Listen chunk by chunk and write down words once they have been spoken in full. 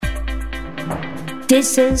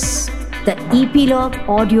This is the Epilogue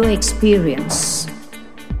Audio Experience.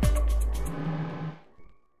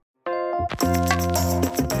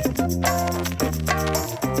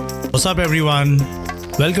 What's up, everyone?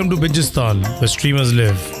 Welcome to Bingestan, where streamers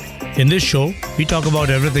live. In this show, we talk about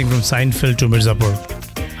everything from Seinfeld to Mirzapur.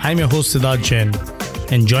 I'm your host Siddharth Jain,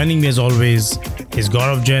 and joining me as always is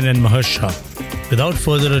Gaurav Jain and Maharsh Shah. Without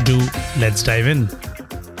further ado, let's dive in.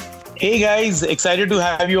 Hey guys, excited to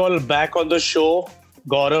have you all back on the show,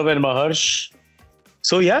 Gaurav and Maharsh.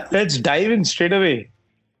 So yeah, let's dive in straight away.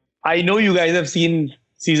 I know you guys have seen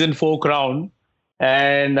season 4 Crown,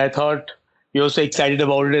 and I thought you're also excited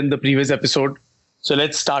about it in the previous episode. So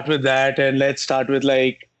let's start with that, and let's start with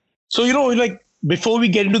before we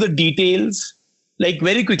get into the details,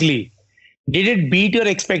 very quickly, did it beat your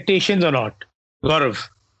expectations or not, Gaurav?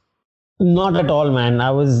 Not at all, man.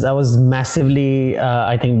 I was massively,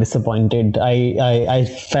 I think, disappointed. I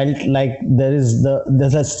felt like there's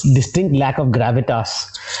a distinct lack of gravitas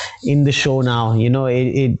in the show now. You know,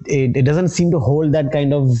 it doesn't seem to hold that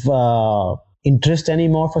kind of interest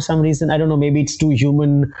anymore for some reason. I don't know. Maybe it's too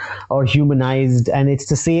human or humanized, and it's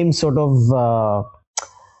the same sort of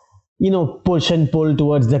push and pull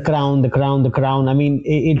towards the crown. I mean,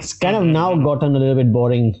 it's kind of now gotten a little bit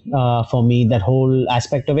boring for me, that whole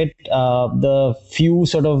aspect of it. The few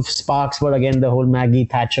sort of sparks were, again, the whole Maggie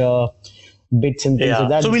Thatcher bits and things like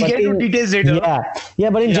that. So we'll get into details later. Yeah,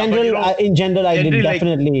 but in general, I did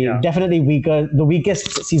definitely weaker, the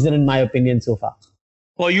weakest season in my opinion so far.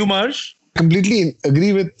 For you, Marsh? Completely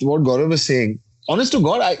agree with what Gaurav was saying. Honest to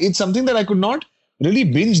God, it's something that I could not really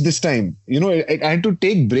binge this time. You know, I had to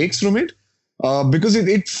take breaks from it because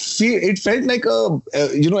it felt like a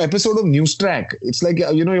episode of News Track. It's like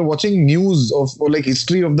you're watching news or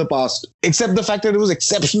history of the past. Except the fact that it was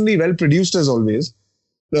exceptionally well produced as always.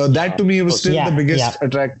 That to me was still the biggest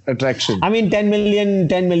attraction. I mean, 10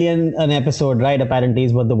 million an episode, right? Apparently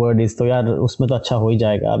is what the word is. So yaar, usme to acha ho hi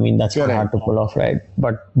jayega. I mean, that's hard to pull off, right?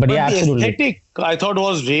 But yeah, absolutely. The aesthetic, I thought,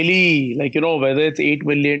 was really whether it's 8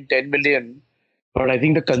 million, 10 million. But I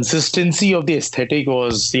think the consistency of the aesthetic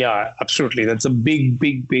was, absolutely. That's a big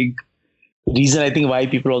reason, I think, why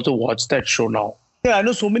people also watch that show now. Yeah, I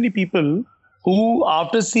know so many people who,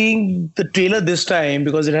 after seeing the trailer this time,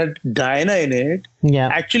 because it had Diana in it,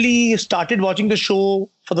 actually started watching the show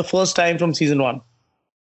for the first time from season 1.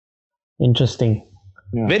 Interesting.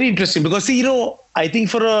 Yeah. Very interesting. Because, I think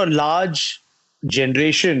for a large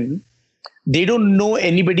generation, they don't know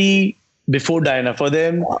anybody before Diana. For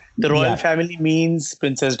them, the royal family means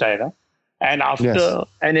Princess Diana, and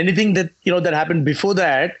and anything that that happened before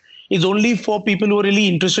that is only for people who are really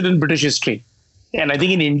interested in British history. And I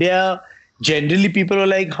think in India, generally people are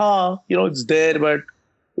like, it's there, but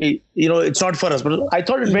it's not for us. But I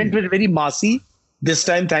thought it went very massy this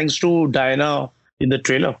time, thanks to Diana in the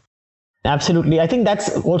trailer. Absolutely. I think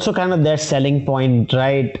that's also kind of their selling point,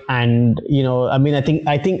 right? And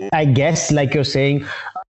I guess, like you're saying,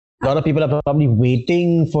 a lot of people are probably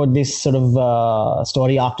waiting for this sort of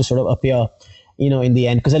story arc to sort of appear, in the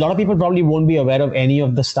end. Because a lot of people probably won't be aware of any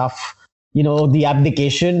of the stuff, the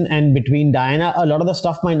abdication, and between Diana, a lot of the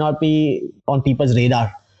stuff might not be on people's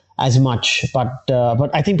radar as much. But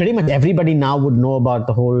I think pretty much everybody now would know about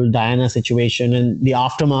the whole Diana situation and the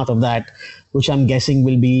aftermath of that, which I'm guessing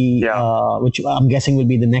will be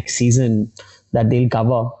the next season that they'll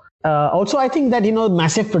cover. Also, I think that,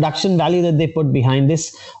 massive production value that they put behind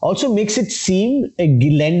this also makes it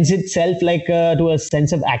lends itself to a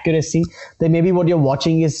sense of accuracy, that maybe what you're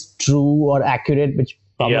watching is true or accurate, which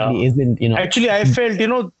probably isn't, Actually, I felt,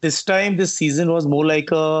 this time, this season was more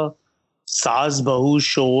like a Saas Bahu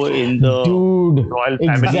show in the royal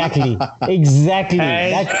family. Exactly.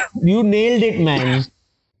 You nailed it, man.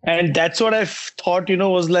 And that's what I thought,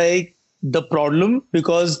 was like the problem,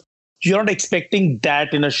 because you're not expecting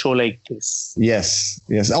that in a show like this. Yes.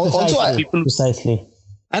 Precisely.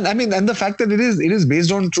 And I mean, and the fact that it is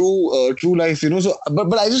based on true life, So,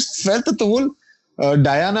 but I just felt that the whole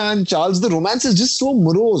Diana and Charles, the romance is just so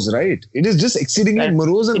morose, right? It is just exceedingly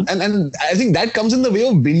morose, and I think that comes in the way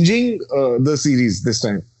of binging the series this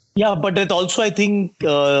time. Yeah, but it also, I think,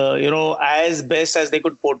 as best as they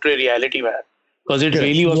could portray reality, man. Because it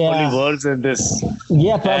really was probably worse than this.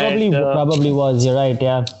 Yeah, probably was. You're right.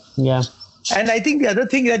 Yeah. And I think the other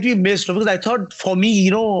thing that we missed, because I thought, for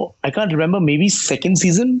me, I can't remember, maybe second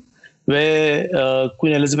season, where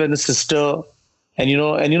Queen Elizabeth and the sister,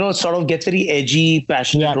 and sort of gets very edgy,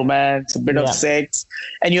 passionate romance, a bit of sex,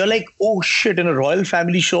 and you're like, oh shit, in a royal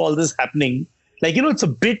family show, all this happening. It's a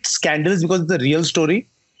bit scandalous because it's a real story.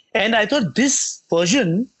 And I thought this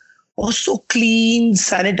version was so clean,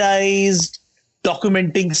 sanitized,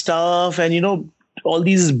 documenting stuff, and all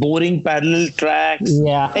these boring parallel tracks.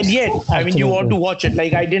 Yeah, And yet, I mean, you want absolutely. to watch it.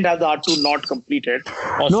 Like I didn't have the heart to not complete it.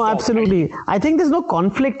 Or No, stop. absolutely. I think there's no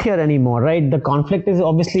conflict here anymore, right? The conflict is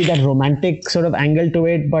obviously that romantic sort of angle to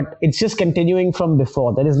it, but it's just continuing from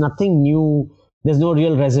before. There is nothing new. There's no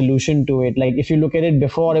real resolution to it. Like if you look at it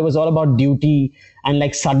before, it was all about duty and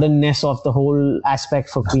like suddenness of the whole aspect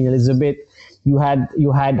for Queen Elizabeth. You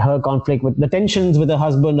had her conflict with the tensions with her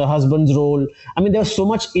husband's role. I mean, there was so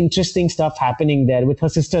much interesting stuff happening there with her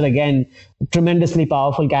sister again, tremendously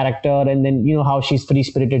powerful character, and then how she's free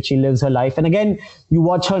spirited, she lives her life. And again, you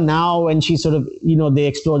watch her now, and she sort of they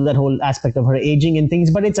explore that whole aspect of her aging and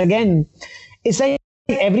things. But it's like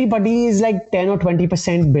everybody is like 10 or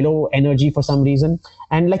 20% below energy for some reason.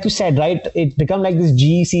 And like you said, right, it become like this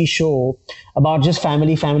GEC show about just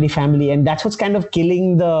family, family, family, and that's what's kind of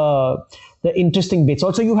killing the interesting bits.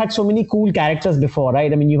 Also, you had so many cool characters before,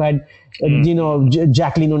 right? I mean, you had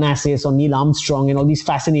Jacqueline Onassis or Neil Armstrong and all these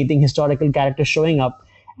fascinating historical characters showing up.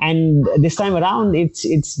 And this time around,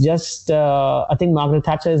 it's just I think Margaret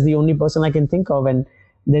Thatcher is the only person I can think of, and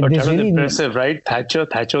But there's that was really impressive, right? Thatcher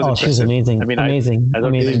was impressive. she's amazing. I mean, amazing. I don't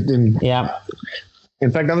amazing. Yeah.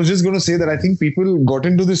 In fact, I was just going to say that I think people got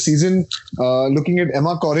into this season looking at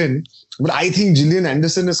Emma Corrin, but I think Gillian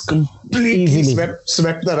Anderson has completely Easily.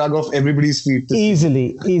 swept the rug off everybody's feet.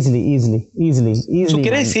 Easily. So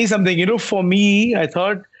can I man. say something? For me, I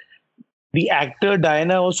thought the actor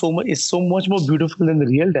Diana is so much more beautiful than the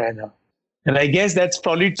real Diana. And I guess that's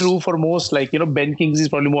probably true for most. Like, Ben Kingsley is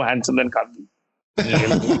probably more handsome than Karthi.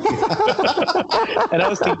 And I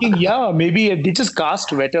was thinking, maybe they just cast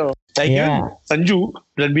better. Like Sanju,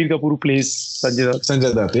 Ranbir Kapoor plays Sanjay Dutt.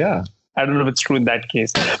 Sanjay Dutt, yeah. I don't know if it's true in that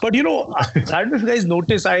case. But I don't know if you guys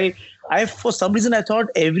noticed, I for some reason I thought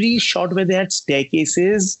every shot where they had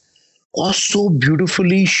staircases was so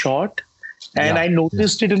beautifully shot. And I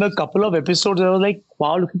noticed it in a couple of episodes. I was like,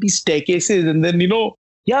 wow, look at these staircases. And then,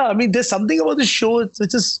 I mean, there's something about the show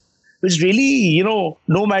which really,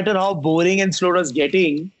 no matter how boring and slow it was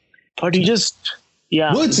getting, but you just,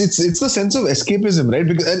 No, it's the sense of escapism, right?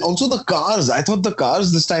 And also the cars. I thought the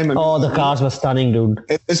cars this time. The cars were stunning, dude.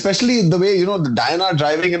 Especially the way, the Diana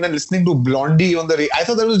driving and then listening to Blondie on the radio. I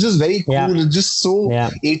thought that was just very cool. Yeah. It's just so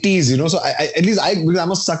 80s, So because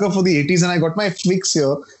I'm a sucker for the 80s and I got my fix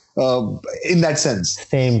here in that sense.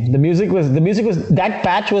 Same. The music was that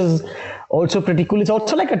patch was also pretty cool. It's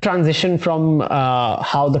also like a transition from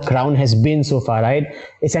how The Crown has been so far, right?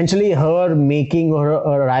 Essentially, her making or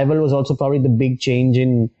her arrival was also probably the big change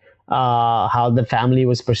in how the family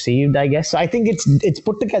was perceived, I guess. So I think it's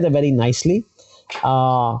put together very nicely.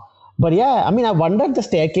 But yeah, I mean, I wonder if the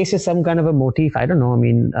staircase is some kind of a motif. I don't know. I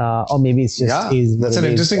mean, or maybe it's just is. That's an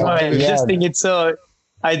interesting one. I just think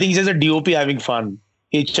I think it's just a DOP having fun.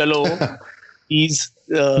 Hey, chalo, these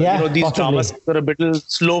these dramas are a bit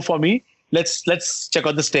slow for me. Let's check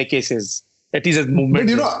out the staircases. At least there's movement.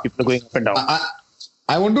 But people are going up and down.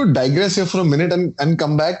 I want to digress here for a minute and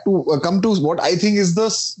come to what I think is the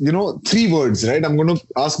 3 words, right? I'm going to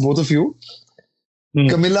ask both of you.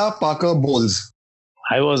 Camilla Parker Bowles.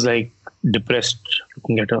 I was like depressed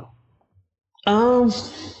looking at her.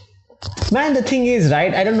 Man, the thing is,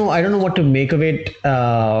 right? I don't know what to make of it.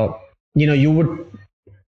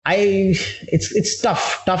 It's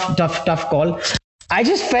tough call. I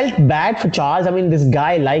just felt bad for Charles. I mean, this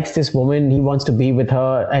guy likes this woman. He wants to be with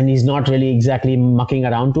her, and he's not really exactly mucking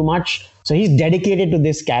around too much. So he's dedicated to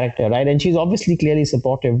this character, right? And she's obviously clearly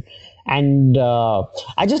supportive. And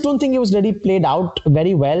I just don't think it was really played out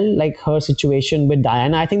very well, like her situation with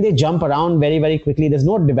Diana. I think they jump around very, very quickly. There's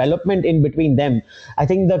no development in between them. I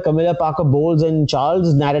think the Camilla Parker Bowles and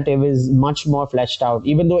Charles narrative is much more fleshed out,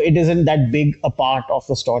 even though it isn't that big a part of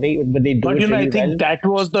the story. But they do it really I think well. that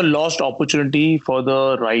was the lost opportunity for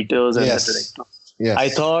the writers and the directors. Yes. I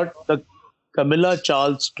thought the Camilla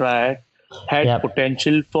Charles track had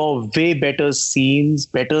potential for way better scenes,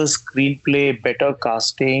 better screenplay, better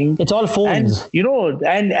casting. It's all phones.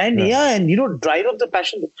 And drive up the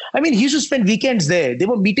passion. I mean, he used to spend weekends there. They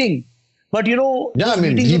were meeting. But he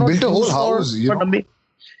built a whole house.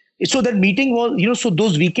 So that meeting was, so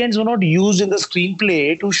those weekends were not used in the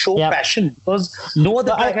screenplay to show passion, because no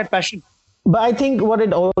other track had passion. But I think what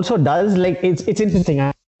it also does, like, it's interesting.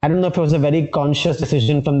 I don't know if it was a very conscious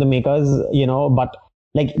decision from the makers, but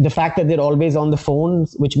like the fact that they're always on the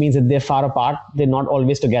phones, which means that they're far apart, they're not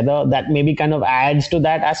always together, that maybe kind of adds to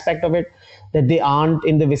that aspect of it, that they aren't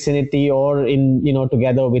in the vicinity or in,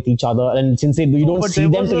 together with each other. And since you don't see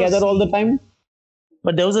them together all the time.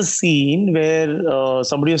 But there was a scene where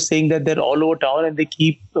somebody was saying that they're all over town and they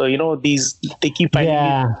keep, they keep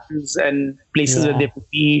finding places and places where they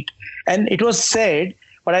meet. And it was said,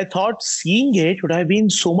 but I thought seeing it would have been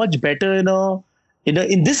so much better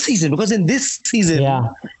in this season, because in this season,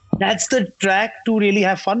 that's the track to really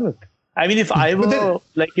have fun with. I mean, if I were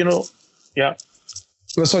yeah.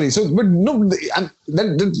 Oh, sorry. So, but no,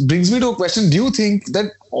 that brings me to a question. Do you think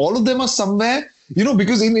that all of them are somewhere,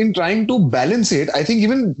 because in trying to balance it, I think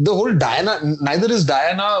even the whole Diana, neither is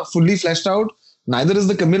Diana fully fleshed out, neither is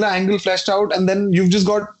the Camilla angle fleshed out, and then you've just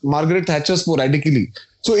got Margaret Thatcher sporadically.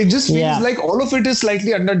 So it just feels like all of it is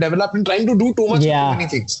slightly underdeveloped and trying to do too much, too many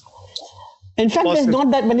things. In fact, there's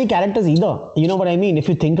not that many characters either. You know what I mean? If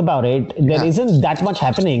you think about it, there isn't that much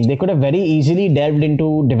happening. They could have very easily delved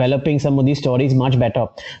into developing some of these stories much better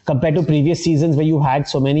compared to previous seasons where you had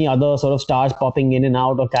so many other sort of stars popping in and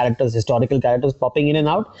out, or characters, historical characters popping in and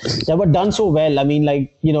out. They were done so well. I mean,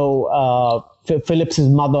 like, Phillips's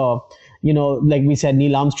mother, like we said,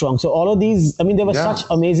 Neil Armstrong. So all of these, I mean, there were such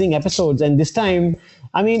amazing episodes. And this time,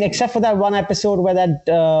 I mean, except for that one episode where that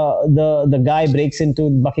the guy breaks into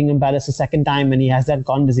Buckingham Palace a second time and he has that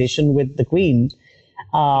conversation with the Queen,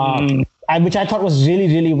 which I thought was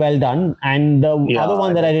really, really well done. And the other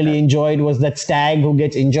one that I really enjoyed was that stag who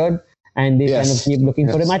gets injured and they kind of keep looking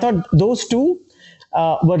for him. I thought those two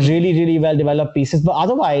were really, really well developed pieces. But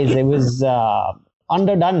otherwise, it was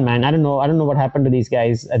underdone, man. I don't know what happened to these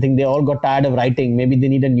guys. I think they all got tired of writing. Maybe they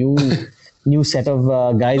need a new set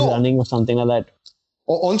of guys running or something like that.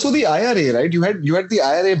 Also the IRA, right? You had the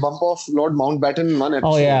IRA bump off Lord Mountbatten in one episode.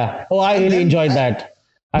 Oh yeah. Oh, I really enjoyed that.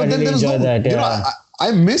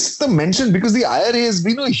 I missed the mention because the IRA has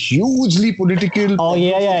been a hugely political. Oh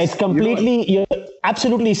yeah. It's completely. You're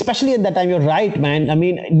absolutely, especially at that time. You're right, man. I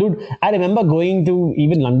mean, dude, I remember going to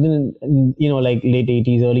even London, like late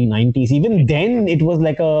 80s, early 90s. Even then, it was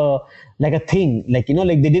like a thing, like they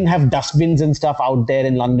didn't have dustbins and stuff out there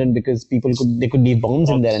in London because they could leave bombs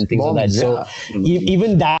in there and things like that. So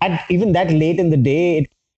even that late in the day, it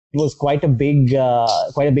was quite a big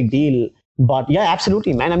deal. But yeah,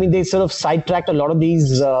 absolutely, man. I mean, they sort of sidetracked a lot of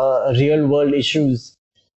these real world issues.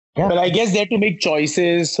 Yeah. Well, I guess they had to make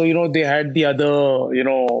choices. So, they had the other,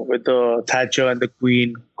 with the Thatcher and the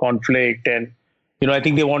Queen conflict. And, I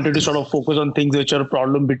think they wanted to sort of focus on things which are a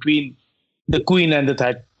problem between the Queen and and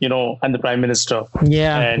the Prime Minister.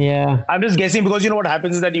 Yeah. I'm just guessing because, what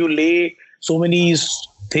happens is that you lay so many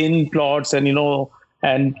thin plots and,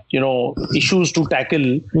 issues to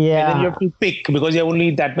tackle. Yeah. And then you have to pick because you have only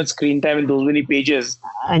that much screen time in those many pages.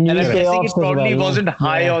 And I'm guessing it probably wasn't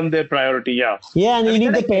high on their priority. Yeah. Yeah. And you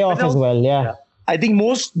need the payoff as well. Yeah. I think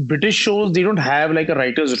most British shows, they don't have like a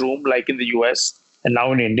writer's room like in the US and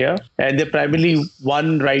now in India. And they're primarily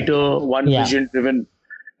one writer, one vision driven.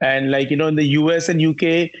 And in the US and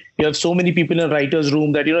UK, you have so many people in a writer's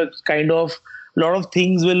room that, it's kind of a lot of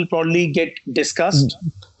things will probably get discussed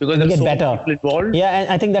because there's so many people involved. Yeah, and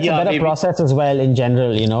I think that's a better process as well in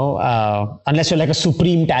general, unless you're like a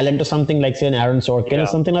supreme talent or something like, say, an Aaron Sorkin or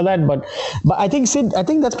something like that. But I think, Sid,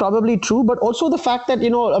 that's probably true. But also the fact that,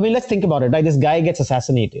 let's think about it, right? This guy gets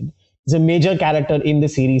assassinated. He's a major character in the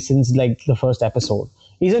series since like the first episode.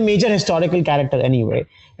 He's a major historical character anyway.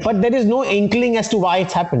 But there is no inkling as to why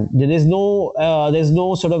it's happened. There's no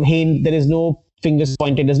sort of hint. There is no fingers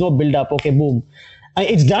pointed. There's no build up. Okay, boom.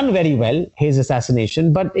 It's done very well, his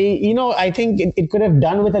assassination. But, I think it could have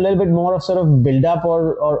done with a little bit more of sort of build up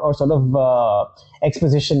or sort of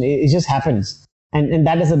exposition. It just happens. And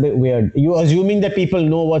that is a bit weird. You're assuming that people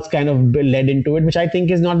know what's kind of led into it, which I think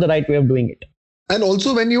is not the right way of doing it. And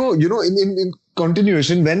also when in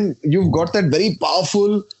continuation, when you've got that very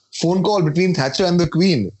powerful phone call between Thatcher and the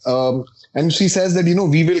Queen, and she says that,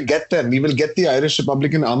 we will get them, we will get the Irish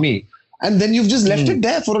Republican Army. And then you've just left it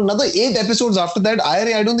there for another 8 episodes after that.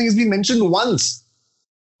 IRA, I don't think it's been mentioned once.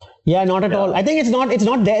 Yeah, not at all. I think it's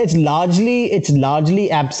not there. It's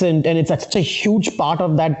largely absent, and it's such a huge part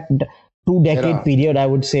of that 2-decade period, I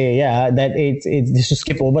would say. Yeah, that it's just to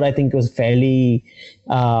skip over. I think it was fairly.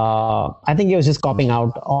 I think it was just copping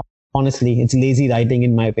out. Honestly, it's lazy writing,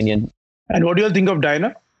 in my opinion. And what do you all think of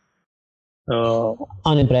Diana?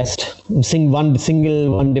 Unimpressed.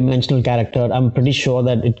 Single one-dimensional character. I'm pretty sure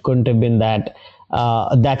that it couldn't have been that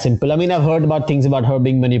simple. I mean, I've heard about things about her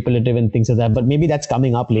being manipulative and things like that, but maybe that's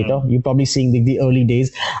coming up later. You're probably seeing the early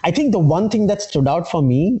days. I think the one thing that stood out for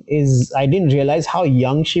me is I didn't realize how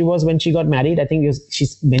young she was when she got married. I think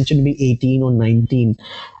she's mentioned to be 18 or 19.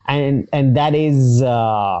 And that is,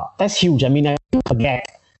 that's huge. I mean, I forget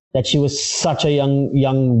that she was such a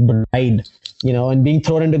young bride, and being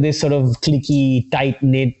thrown into this sort of cliquey,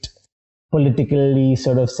 tight-knit, politically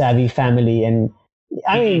sort of savvy family. And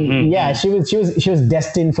I mean, she was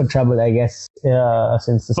destined for trouble, I guess,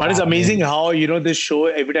 since the start. But it's amazing how, this show,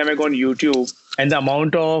 every time I go on YouTube and the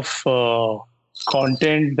amount of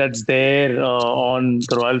content that's there on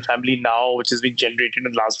the royal family now, which has been generated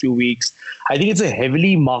in the last few weeks, I think it's a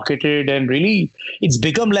heavily marketed and really it's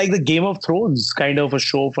become like the Game of Thrones kind of a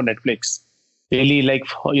show for Netflix. Really, like,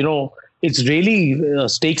 it's really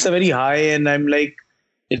stakes are very high, and I'm like,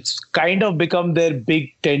 it's kind of become their big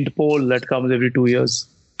tent pole that comes every 2 years.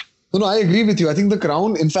 No, I agree with you. I think The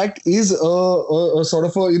Crown, in fact, is a sort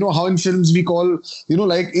of a, how in films we call,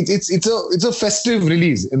 like it's a festive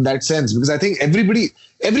release in that sense, because I think everybody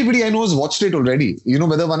I know has watched it already.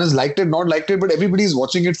 Whether one has liked it, not liked it, but everybody is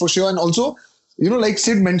watching it for sure. And also, like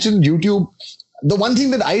Sid mentioned, YouTube. The one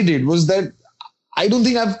thing that I did was that I don't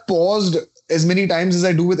think I've paused as many times as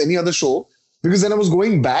I do with any other show, because then I was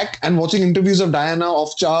going back and watching interviews of Diana,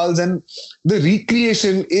 of Charles, and the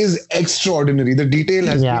recreation is extraordinary. The detail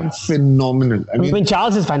has been phenomenal. I mean,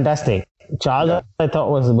 Charles is fantastic. Charles, I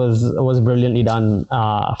thought was brilliantly done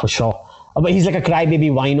for sure. But he's like a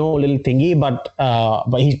crybaby wino little thingy, but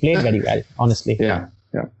he played very well, honestly. Yeah.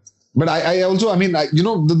 But I also,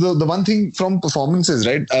 the one thing from performances,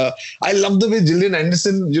 right? I love the way Gillian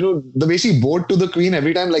Anderson, the way she bowed to the Queen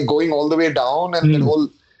every time, like going all the way down, and that whole.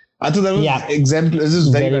 I thought that was exemplary. This is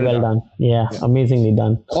very well done. Yeah, amazingly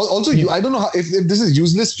done. Also, I don't know if this is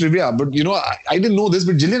useless trivia, but I didn't know this,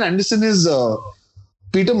 but Gillian Anderson is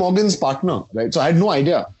Peter Morgan's partner, right? So I had no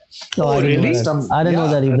idea. Oh, really? I didn't know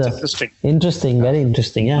that either. Interesting. Very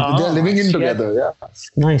interesting. Yeah. They're living in together. Yeah.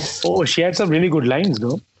 Nice. Oh, she had some really good lines,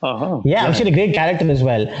 though. Yeah, she had a great character as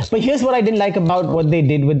well. But here's what I didn't like about what they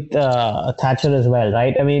did with Thatcher as well,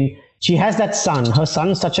 right? I mean, she has that son. Her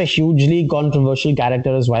son's such a hugely controversial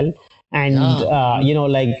character as well. And,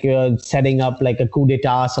 setting up like a coup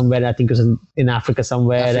d'etat somewhere, I think it was in Africa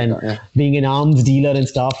somewhere, being an arms dealer and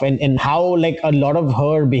stuff. And how like a lot of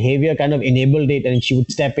her behavior kind of enabled it, and she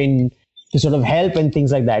would step in to sort of help and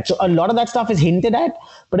things like that. So a lot of that stuff is hinted at,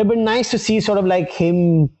 but it'd been nice to see sort of like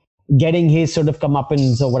him getting his sort of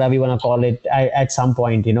comeuppance or whatever you want to call it at some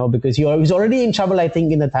point, because he was already in trouble, I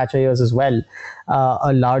think, in the Thatcher years as well,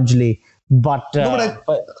 largely. But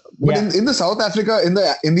in the South Africa, in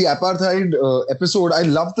the apartheid episode, I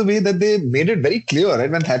love the way that they made it very clear, right?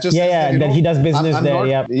 When Thatcher says that he does business I'm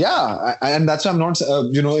there. Not, and that's why I'm not,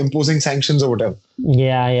 imposing sanctions or whatever.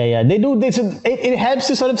 Yeah. They do this. It helps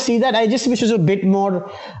to sort of see that. I just wish it was a bit more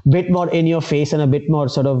in your face and a bit more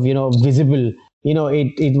sort of visible.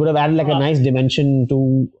 It would have added like a nice dimension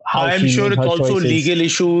to how I'm sure it's also legal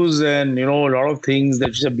issues and a lot of things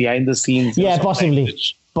that are behind the scenes. Yeah, possibly.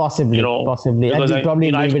 Possibly. I think probably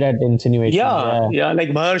leave it at insinuation. Yeah. Like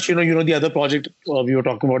Maharsh, the other project we were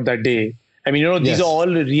talking about that day. I mean, these are all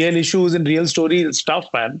real issues and real story stuff,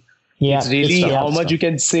 man. Yeah, it's really how much you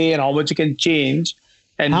can say and how much you can change.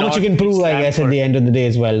 And how much you can prove, I guess, at the end of the day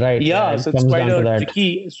as well, right? Yeah, so it's quite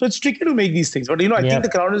tricky. So it's tricky to make these things. But, I think The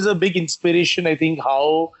Crown is a big inspiration. I think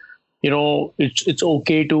how, it's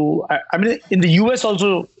okay to... I mean, in the US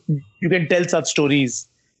also, you can tell such stories.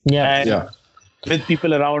 With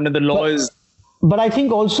people around, and the law is... But I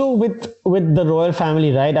think also with the royal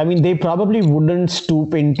family, right? I mean, they probably wouldn't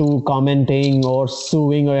stoop into commenting or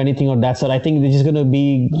suing or anything of that sort. I think they're just going to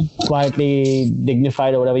be quietly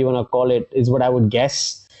dignified or whatever you want to call it, is what I would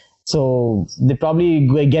guess. So they're probably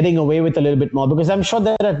getting away with a little bit more, because I'm sure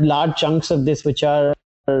there are large chunks of this which are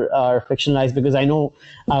fictionalized, because I know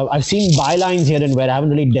I've seen bylines here and where. I haven't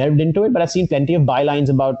really delved into it, but I've seen plenty of bylines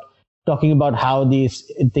talking about how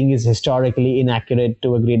this thing is historically inaccurate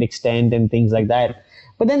to a great extent and things like that.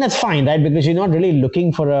 But then that's fine, right? Because you're not really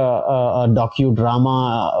looking for a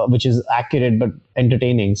docudrama which is accurate but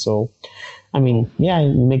entertaining. So, I mean,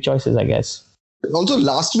 make choices, I guess. Also,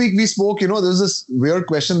 last week we spoke, there was this weird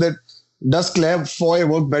question that does Claire Foy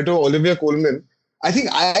work better or Olivia Colman? I think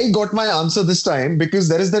I got my answer this time, because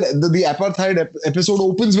there is the apartheid episode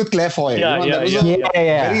opens with Claire Foy.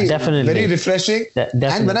 Definitely. Very refreshing. Definitely.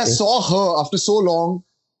 And when I saw her after so long,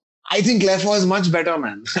 I think Claire Foy is much better,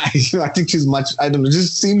 man. I think she's much, I don't know,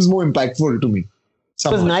 just seems more impactful to me. It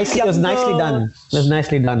was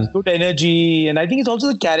nicely done. Good energy. And I think it's also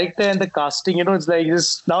the character and the casting. It's like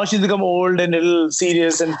this. Now she's become old and a little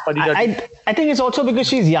serious and funny. I think it's also because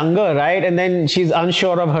she's younger, right? And then she's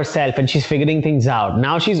unsure of herself and she's figuring things out.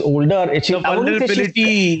 Now she's older. The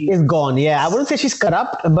vulnerability is gone. Yeah, I wouldn't say she's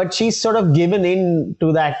corrupt, but she's sort of given in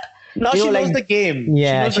to that. Now she knows the game.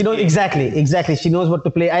 Yeah, she knows exactly. She knows what to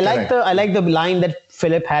play. I like the line that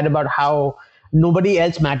Philip had about how nobody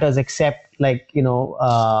else matters except the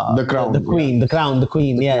crown, the queen, the crown, the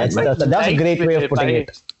queen. Yeah, that's a great way of putting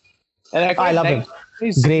it. And I love him.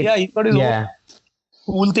 Great. Yeah, he's got his own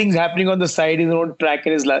cool things happening on the side, his own track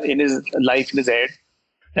in his life, in his head.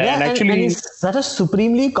 And actually, and he's such a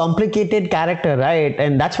supremely complicated character, right?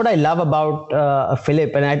 And that's what I love about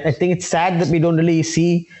Philip. And I think it's sad that we don't really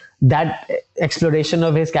see that exploration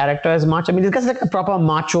of his character as much. I mean, this guy's like a proper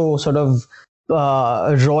macho sort of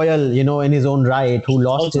royal, in his own right, who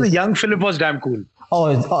lost also the young Philip was damn cool.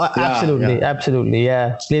 Absolutely,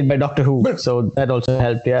 yeah. Played by Doctor Who, so that also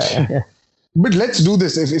helped, yeah. But let's do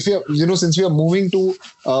this. If you since we are moving to,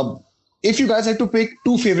 if you guys had to pick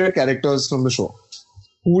 2 favorite characters from the show,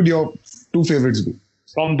 who would your 2 favorites be?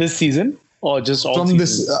 From this season or just all from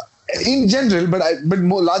seasons? this, in general, but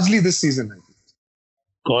more largely this season.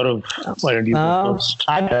 Gaurav, why don't you go first?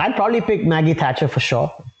 I'd probably pick Maggie Thatcher for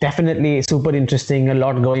sure. Definitely super interesting, a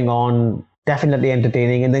lot going on, definitely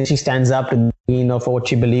entertaining. And then she stands up to for what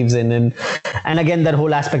she believes in. And again, that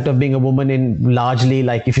whole aspect of being a woman in largely,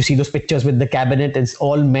 like if you see those pictures with the cabinet, it's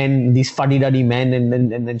all men, these fuddy-duddy men,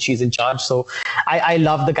 and then she's in charge. So I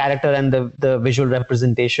love the character and the visual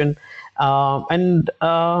representation. And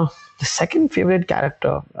the second favorite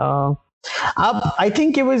character, I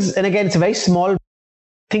think it was, and again, it's a very small, I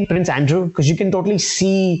think Prince Andrew, because you can totally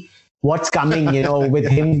see what's coming, with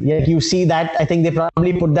him. Yeah, you see that. I think they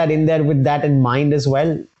probably put that in there with that in mind as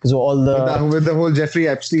well, because all with the whole Jeffrey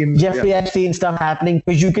Epstein stuff happening.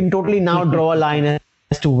 Because you can totally now draw a line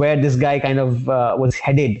as to where this guy kind of was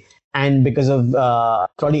headed, and because of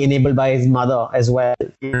probably enabled by his mother as well.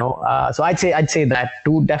 So I'd say that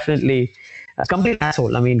too. Definitely a complete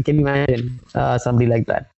asshole. I mean, can you imagine somebody like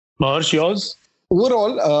that? Maharsh, yours?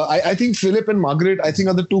 Overall, I think Philip and Margaret, I think,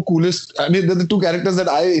 are the 2 coolest. I mean, they're the 2 characters that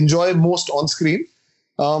I enjoy most on screen.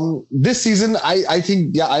 This season, I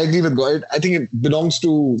think, I agree with God. I think it belongs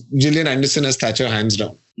to Gillian Anderson as Thatcher, hands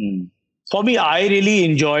down. For me, I really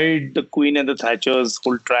enjoyed the Queen and the Thatcher's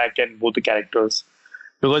whole track and both the characters.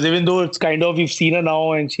 Because even though it's kind of, you've seen her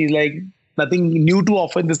now and she's like nothing new to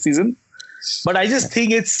offer in this season. But I just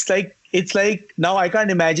think it's like now I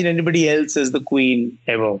can't imagine anybody else as the Queen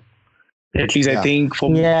ever. At least I think for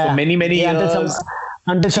many years.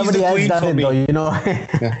 Until somebody else does it, though,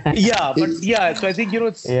 So I think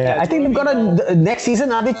it's. I think they've got next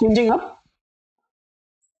season. Are they changing up?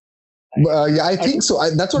 I think so.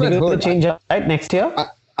 That's what I heard. Change up right next year.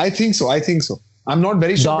 I think so. I'm not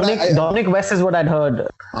very sure. Dominic West is what I'd heard,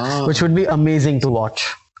 which would be amazing to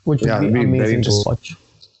watch.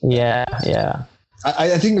 Yeah.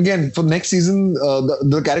 I think again for next season,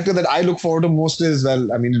 the character that I look forward to most is I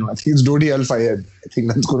think it's Dodi Al Fayed. I think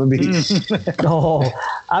that's going to be.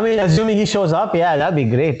 Assuming he shows up, that'd be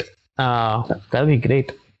great. That'd be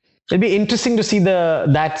great. It'd be interesting to see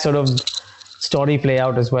that sort of story play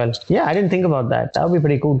out as well. Yeah, I didn't think about that. That would be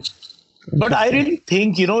pretty cool. But I really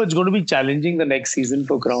think it's going to be challenging the next season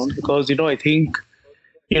for Crown because I think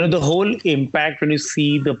the whole impact when you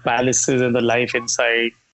see the palaces and the life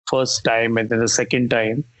inside. First time and then the second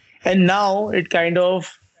time, and now it kind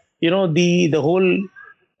of the whole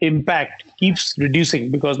impact keeps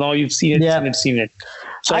reducing because now you've seen it.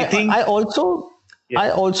 So I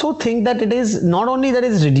also think that it is not only that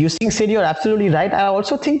it's reducing. Sid, you're absolutely right. I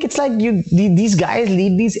also think it's like these guys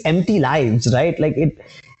lead these empty lives, right? Like it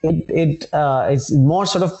is more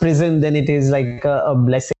sort of prison than it is like a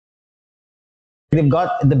blessing. They've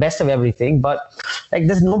got the best of everything, but like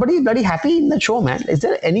there's nobody bloody happy in the show, man. Is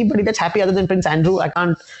there anybody that's happy other than Prince Andrew? I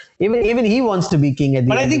can't. Even he wants to be king at the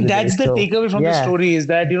end. But I think that's the takeaway from the story is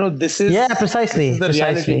that this is precisely the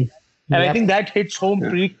reality, and I think that hits home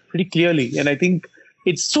pretty clearly. And I think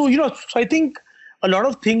it's so So I think a lot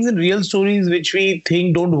of things in real stories which we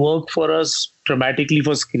think don't work for us dramatically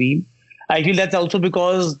for screen. I feel that's also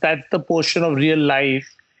because that's the portion of real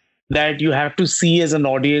life that you have to see as an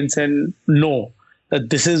audience and know that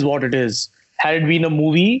this is what it is. Had it been a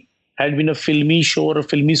movie, had it been a filmy show or a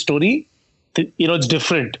filmy story, it's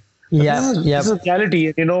different. This is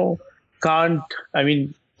reality. Can't.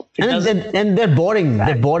 And they're boring.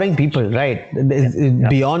 They're boring people, right?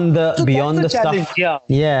 Beyond the stuff.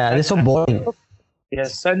 They're so boring.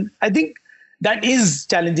 Yes, and I think that is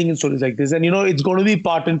challenging in stories like this. And it's going to be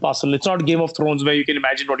part and parcel. It's not Game of Thrones where you can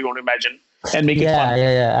imagine what you want to imagine and make it fun.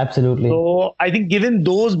 Yeah, absolutely. So I think given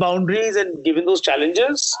those boundaries and given those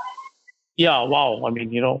challenges,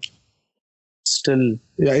 wow. Still.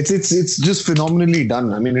 Yeah, it's just phenomenally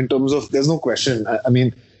done. In terms of, there's no question.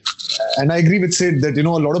 And I agree with Sid that, a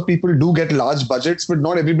lot of people do get large budgets, but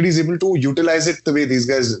not everybody is able to utilize it the way these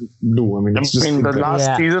guys do. It's just the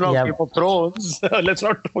last season of Game of Thrones, let's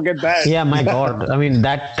not forget that. Yeah, my God.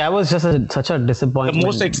 That was just such a disappointment. The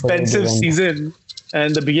most expensive season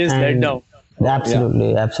and the biggest letdown.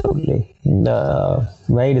 Absolutely.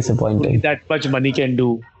 Very disappointing. That much money can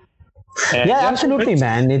do. Yeah, absolutely,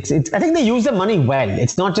 man. It's. I think they use the money well.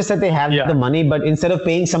 It's not just that they have the money, but instead of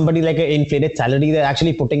paying somebody like an inflated salary, they're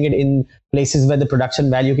actually putting it in places where the production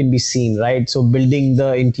value can be seen, right? So building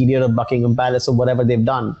the interior of Buckingham Palace or whatever they've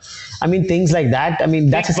done. I mean, things like that. I mean,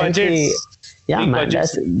 that's essentially. Yeah, man.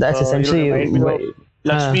 That's essentially.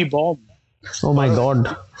 Lakshmi Bomb. Oh my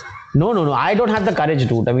God. No. I don't have the courage,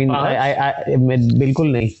 dude. I mean, I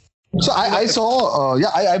bilkul nahi. So I saw,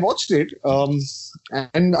 I watched it.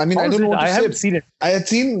 And I mean, I don't know what to say. I haven't seen it. I had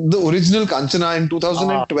seen the original Kanchana in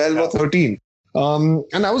 2012 or 13.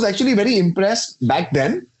 And I was actually very impressed back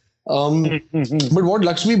then. But what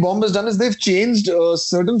Lakshmi Bomb has done is they've changed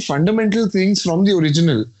certain fundamental things from the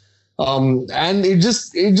original. And it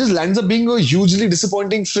just lands up being a hugely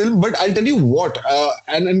disappointing film. But I'll tell you what,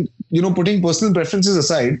 and putting personal preferences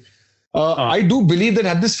aside, I do believe that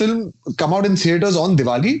had this film come out in theaters on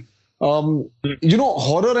Diwali,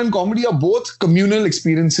 horror and comedy are both communal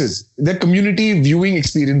experiences. They're community viewing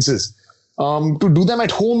experiences. To do them at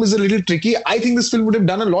home is a little tricky. I think this film would have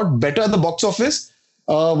done a lot better at the box office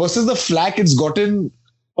versus the flack it's gotten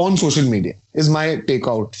on social media, is my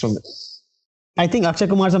takeout from it. I think Akshay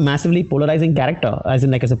Kumar is a massively polarizing character, as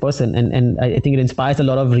a person, and I think it inspires a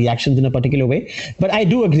lot of reactions in a particular way. But I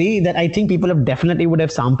do agree that I think people would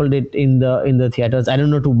have sampled it in the theaters. I don't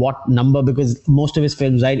know to what number, because most of his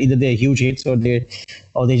films, right, either they're huge hits or they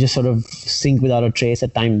just sort of sink without a trace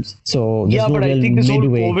at times. So but I think this whole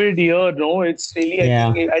COVID year, it's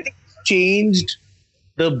really I think changed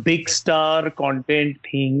the big star content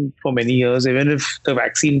thing for many years. Even if the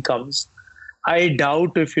vaccine comes, I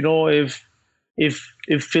doubt if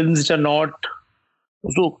films which are not,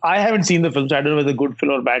 so I haven't seen the film, so I don't know whether it's a good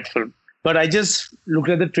film or bad film. But I just looked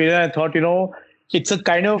at the trailer and I thought, it's a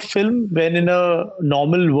kind of film when in a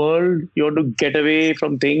normal world you have to get away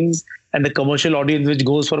from things, and the commercial audience which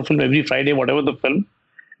goes for a film every Friday, whatever the film,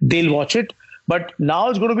 they'll watch it. But now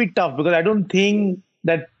it's going to be tough because I don't think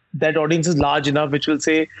that audience is large enough which will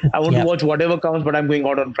say, I want to watch whatever comes, but I'm going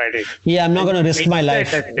out on Friday. Yeah, I'm not going to risk my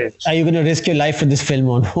life. Are you going to risk your life for this film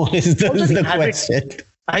or no? Is the question.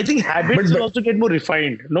 I think habits will also get more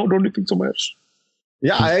refined. No, don't you think so much?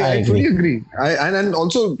 Yeah, I fully agree. And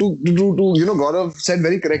also to Gaurav said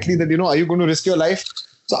very correctly that, are you going to risk your life?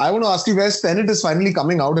 So I want to ask you guys, Tenet is finally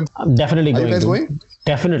coming out. And I'm definitely going. Are you guys going?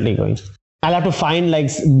 Definitely going. I'll have to find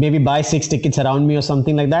maybe buy 6 tickets around me or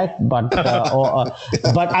something like that. But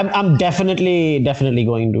but I'm definitely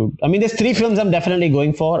going to. I mean, there's 3 films I'm definitely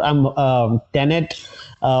going for. I'm Tenet,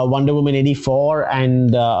 Wonder Woman 84, and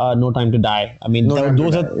No Time to Die. I mean,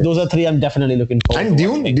 those are 3 I'm definitely looking forward. And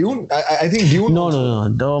Dune. I think Dune. No.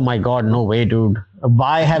 Oh my God, no way, dude.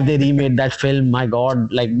 Why have they remade that film? My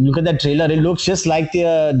God, look at that trailer. It looks just like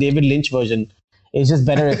the David Lynch version. It's just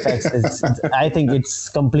better effects. I think it's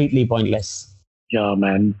completely pointless. Yeah,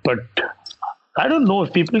 man. But I don't know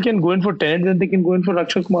if people can go in for Tenet, then they can go in for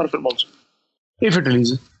Akshay Kumar film also, if it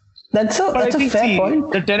releases. That's a fair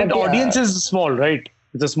point. The Tenet audience is small, right?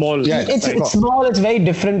 It's a small. Yeah, it's small. It's very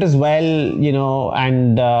different as well,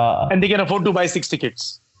 and they can afford to buy 6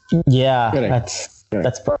 tickets. Yeah,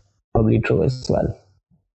 that's probably true as well.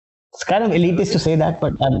 It's kind of elitist to say that,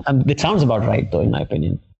 but it sounds about right, though, in my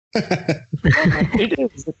opinion. It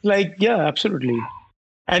is. It's absolutely.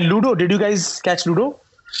 And Ludo, did you guys catch Ludo?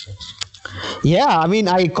 Yeah, I mean,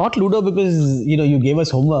 I caught Ludo because you gave us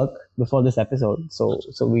homework before this episode, so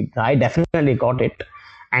I definitely caught it,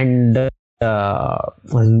 and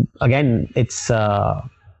again, it's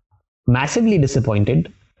massively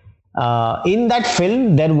disappointed. In that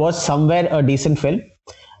film, there was somewhere a decent film.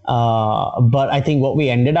 But I think what we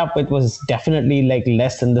ended up with was definitely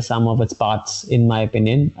less than the sum of its parts, in my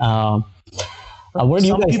opinion. What do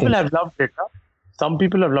you guys think? Some people have loved it. Huh? Some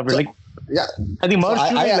people have loved it. I think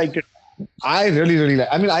Marsh liked it. I really, really like.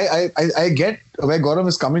 I mean, I get where Gaurav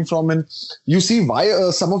is coming from, and you see why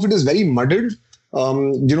some of it is very muddled.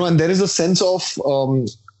 And there is a sense of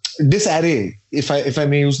disarray, if I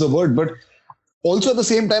may use the word, but. Also, at the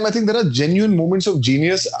same time, I think there are genuine moments of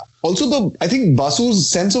genius. Also, I think Basu's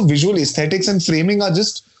sense of visual aesthetics and framing are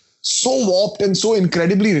just so warped and so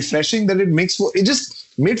incredibly refreshing that it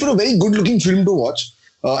just made for a very good-looking film to watch.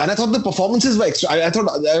 And I thought the performances were extra. I thought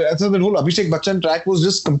the whole Abhishek Bachchan track was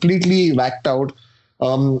just completely whacked out.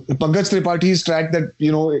 Pankaj Tripathi's track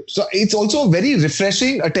so it's also a very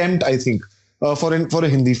refreshing attempt, I think, for a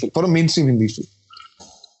Hindi film, for a mainstream Hindi film.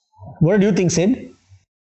 What do you think, Sid?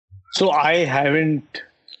 So I haven't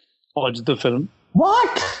watched the film.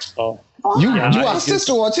 What? You asked us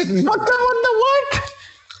to watch it. What the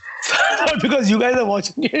what? Because you guys are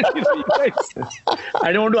watching it.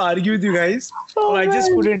 I don't want to argue with you guys. I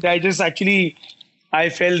just couldn't. I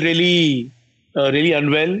felt really, really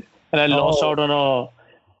unwell. and I lost out on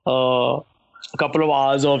a couple of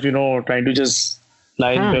hours of trying to just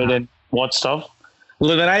lie in bed and watch stuff.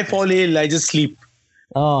 Because when I fall ill, I just sleep,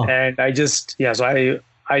 and I just so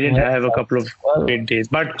I didn't have a couple of great days,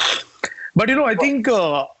 but I think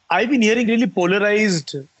I've been hearing really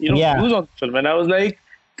polarized views on the film, and I was like,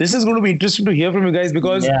 this is going to be interesting to hear from you guys,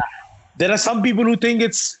 because there are some people who think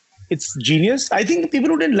it's genius. I think people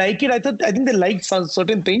who didn't like it, I think they liked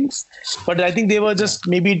certain things, but I think they were just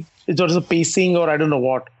maybe it was a pacing or I don't know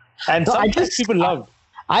what. And some people loved.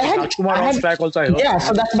 I had track also. I heard. Yeah,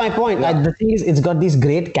 so that's my point. The thing is, it's got these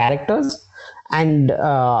great characters, and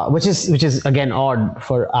which is again odd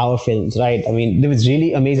for our films, right? I mean, there was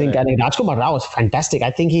really amazing character. Rajkumar Rao was fantastic.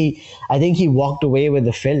 I think he walked away with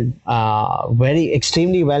the film very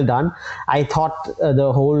extremely well done. I thought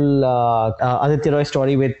the whole Aditya Roy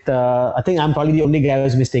story with I think I'm probably the only guy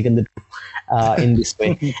who's mistaken in this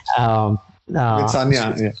way. With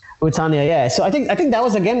Sanya, With Sanya, yeah. So I think that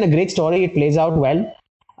was again a great story. It plays out well.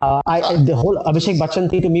 The whole Abhishek Bachchan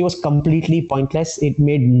thing to me was completely pointless. It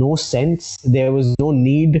made no sense. There was no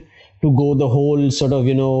need to go the whole sort of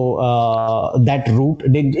that route.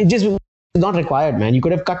 It just was not required, man. You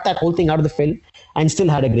could have cut that whole thing out of the film and still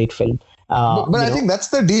had a great film. But I think that's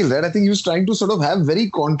the deal, right? I think he was trying to sort of have very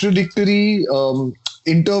contradictory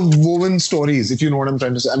interwoven stories, if you know what I'm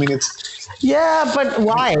trying to say. I mean, but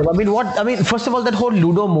why? I mean, first of all, that whole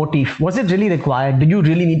Ludo motif, was it really required? Do you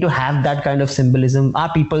really need to have that kind of symbolism?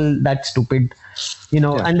 Are people that stupid?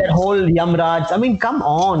 And that whole Yamraj, I mean, come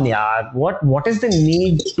on, yeah. What is the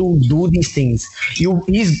need to do these things?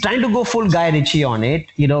 He's trying to go full Guy Ritchie on it,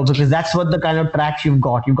 because that's what the kind of tracks you've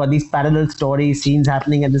got. You've got these parallel stories, scenes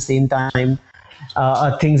happening at the same time,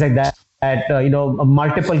 things like that,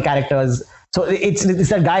 multiple characters. So it's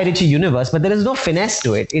a Guy Ritchie universe, but there is no finesse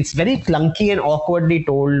to it. It's very clunky and awkwardly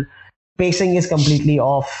told. Pacing is completely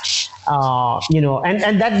off,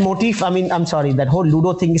 and that motif. I mean, I'm sorry, that whole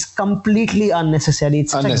Ludo thing is completely unnecessary.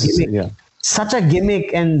 It's such a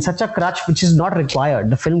gimmick and such a crutch, which is not required.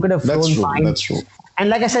 The film could have flown fine. That's true. And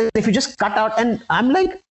like I said, if you just cut out, and I'm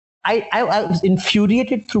like, I was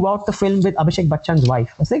infuriated throughout the film with Abhishek Bachchan's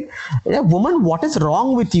wife. I was like, woman, what is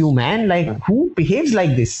wrong with you, man? Like, who behaves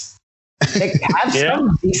like this? Like, have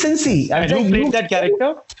some decency. And who played that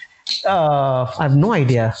character? I have no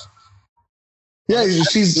idea. Yeah,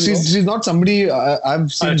 she's not somebody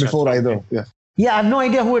I've seen before either. Yeah, I have no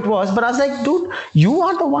idea who it was, but I was like, dude, you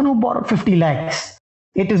are the one who borrowed 50 lakhs.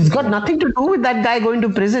 It has got nothing to do with that guy going to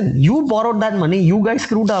prison. You borrowed that money. You guys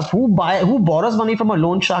screwed up. Who borrows money from a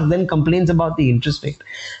loan shark then complains about the interest rate?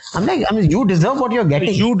 I'm like, you deserve what you're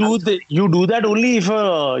getting. You do that only if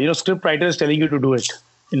a script writer is telling you to do it.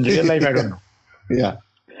 In real life, I don't know. Yeah.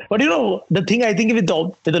 But the thing I think with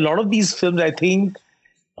a lot of these films, I think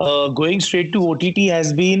going straight to OTT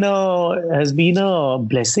has been a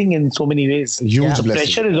blessing in so many ways. Huge blessing.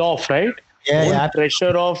 Pressure is off, right? Yeah.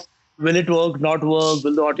 Pressure of will it work, not work,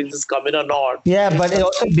 will the audiences come in or not? Yeah, but it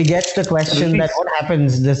also begets the question that what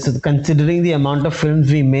happens just considering the amount of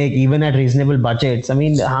films we make, even at reasonable budgets. I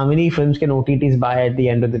mean, how many films can OTTs buy at the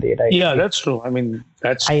end of the day, right? Yeah, that's true. I mean,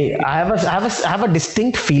 that's. I have a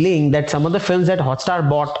distinct feeling that some of the films that Hotstar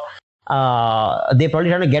bought, they're probably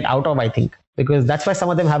trying to get out of. I think because that's why some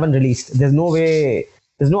of them haven't released. There's no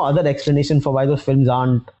other explanation for why those films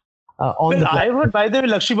aren't. I heard, by the way,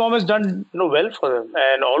 Lakshmi Bomb has done well for them,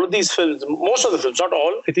 and all of these films, most of the films, not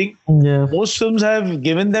all, I think, most films have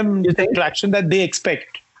given them the traction that they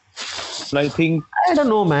expect. I think I don't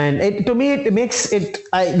know, man. To me, it makes it.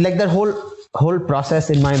 I like that whole process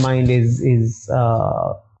in my mind is.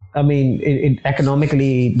 I mean, it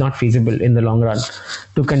economically not feasible in the long run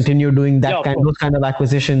to continue doing those kind of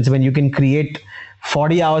acquisitions when you can create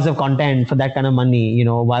 40 hours of content for that kind of money.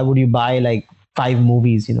 Why would you buy like 5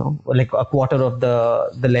 movies, like a quarter of the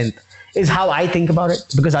length is how I think about it,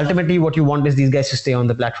 because ultimately what you want is these guys to stay on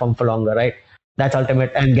the platform for longer, right? That's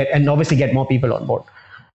ultimate, and obviously get more people on board.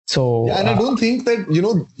 So and I don't think that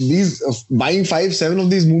these buying 5-7 of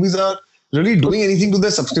these movies are really doing anything to their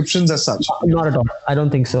subscriptions as such. Not at all. I don't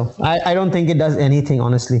think so. I don't think it does anything,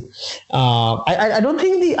 honestly. I don't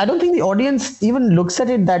think the audience even looks at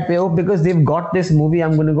it that way. Because they've got this movie,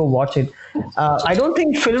 I'm going to go watch it. I don't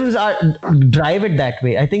think films drive it that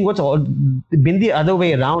way. I think what's been the other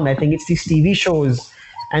way around. I think it's these TV shows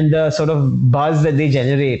and the sort of buzz that they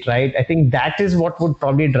generate, right? I think that is what would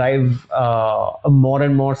probably drive more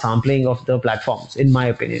and more sampling of the platforms, in my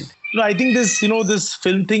opinion. No, I think this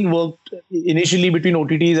film thing worked initially between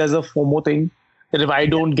OTTs as a FOMO thing. That if I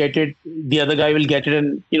don't get it, the other guy will get it,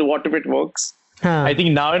 and what if it works? I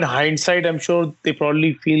think now in hindsight, I'm sure they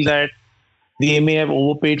probably feel that they may have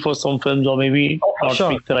overpaid for some films or maybe not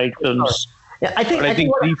sure. picked the right films. Yeah, I think But I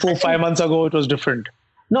think what- 3, 4, 5 months ago it was different.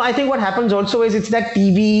 No, I think what happens also is it's that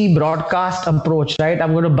TV broadcast approach, right?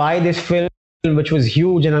 I'm going to buy this film, which was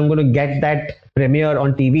huge, and I'm going to get that premiere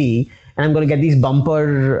on TV, and I'm going to get these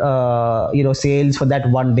bumper, sales for that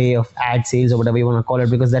one day of ad sales or whatever you want to call it,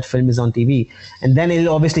 because that film is on TV, and then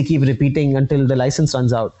it'll obviously keep repeating until the license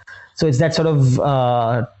runs out. So it's that sort of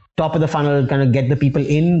top of the funnel, kind of get the people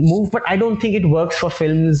in move. But I don't think it works for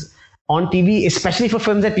films on TV, especially for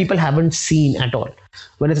films that people haven't seen at all.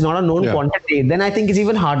 When it's not a known quantity, then I think it's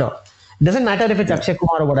even harder. It doesn't matter if it's Akshay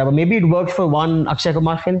Kumar or whatever. Maybe it works for one Akshay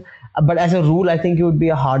Kumar film, but as a rule, I think it would be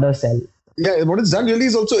a harder sell. Yeah, what it's done really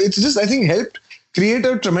is also, it's just, I think, helped create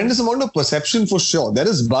a tremendous amount of perception for sure. There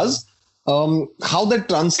is buzz. How that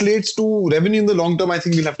translates to revenue in the long term, I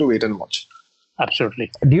think we'll have to wait and watch. Absolutely.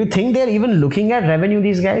 Do you think they're even looking at revenue,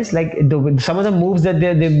 these guys? Like some of the moves that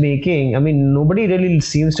they're making, I mean, nobody really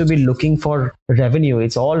seems to be looking for revenue.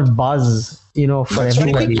 It's all buzz, for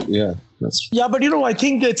everybody. Yeah, that's true. Yeah, but I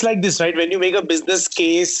think it's like this, right? When you make a business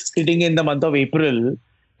case sitting in the month of April,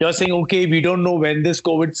 you're saying, okay, we don't know when this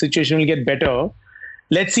COVID situation will get better.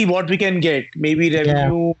 Let's see what we can get. Maybe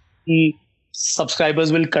revenue,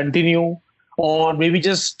 subscribers will continue, or maybe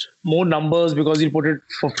just more numbers because you put it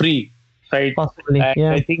for free, right? Possibly, And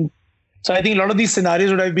yeah. I think a lot of these scenarios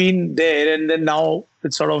would have been there, and then now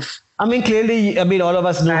it's sort of. I mean, clearly, all of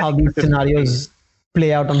us know how these scenarios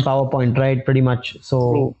play out on PowerPoint, right? Pretty much.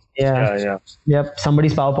 So, Yeah. Yep.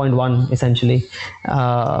 Somebody's PowerPoint won, essentially,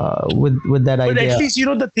 with that But idea. at least,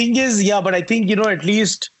 the thing is, but I think, at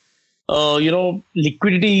least,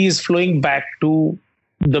 liquidity is flowing back to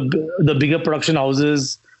the bigger production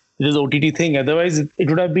houses, this OTT thing. Otherwise, it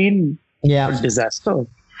would have been a disaster.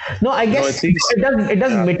 No, I guess it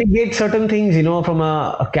does mitigate certain things, from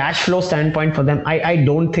a cash flow standpoint for them. I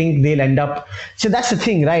don't think they'll end up. So that's the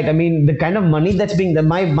thing, right? I mean, the kind of money that's being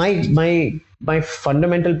my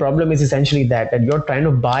fundamental problem is essentially that you're trying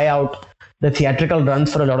to buy out the theatrical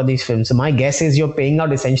runs for a lot of these films. So my guess is you're paying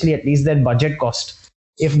out essentially at least their budget cost,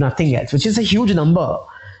 if nothing else, which is a huge number,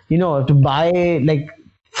 to buy like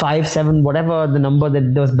 5, 7, whatever the number that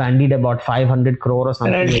was bandied about 500 crore or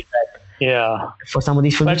something like that. Yeah. For some of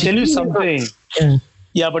these films. But I'll tell you something. Yeah.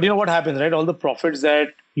 Yeah, but what happens, right? All the profits that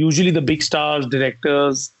usually the big stars,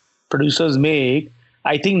 directors, producers make,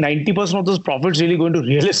 I think 90% of those profits really go into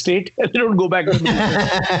real estate and they don't go back to the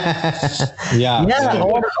Yeah,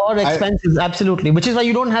 or expenses, absolutely. Which is why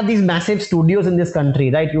you don't have these massive studios in this country,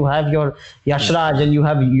 right? You have your Yash Raj and you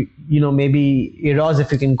have, maybe Eros,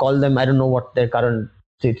 if you can call them. I don't know what their current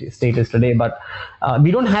state is today, but we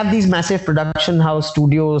don't have these massive production house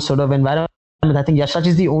studios sort of environment. I think Yash Raj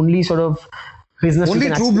is the only sort of business. Only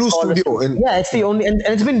true blue studio. It's the only, and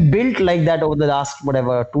it's been built like that over the last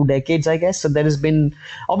 2 decades, I guess. So there has been,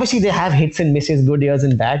 obviously they have hits and misses, good years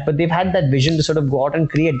and bad, but they've had that vision to sort of go out and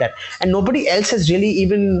create that. And nobody else has really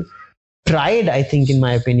even tried, I think, in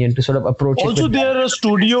my opinion, to sort of approach it. Also, they're a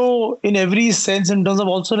studio in every sense in terms of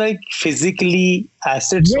also like physically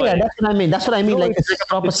assets. Yeah, that's what I mean. That's what I mean. No, like it's like a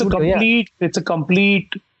proper studio. It's a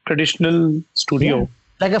complete traditional studio. Yeah.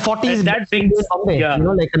 Like a 40s that brings, Bombay,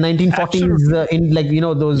 like a 1940s in like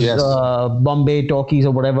those Bombay talkies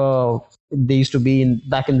or whatever they used to be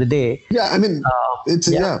back in the day. Yeah, I mean, it's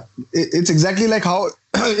exactly like how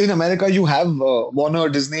in America you have Warner,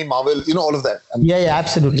 Disney, Marvel, all of that.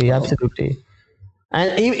 Absolutely. And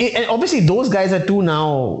obviously those guys are too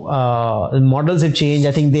now. Models have changed.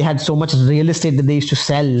 I think they had so much real estate that they used to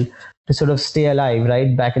sell to sort of stay alive,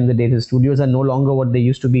 right? Back in the day, the studios are no longer what they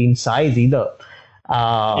used to be in size either.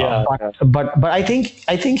 But I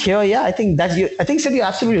think here, I think Sid, you're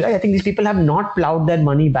absolutely right. I think these people have not plowed their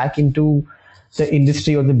money back into the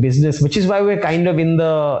industry or the business, which is why we're kind of in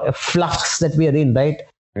the flux that we are in, right?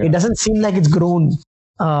 Yeah. It doesn't seem like it's grown.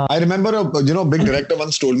 I remember a big director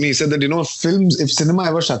once told me, he said that if cinema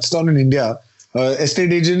ever shuts down in India,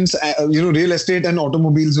 estate agents, real estate and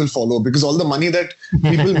automobiles will follow, because all the money that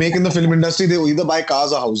people make in the film industry, they either buy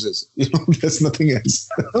cars or houses. There's nothing else.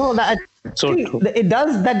 No, that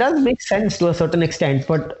does make sense to a certain extent,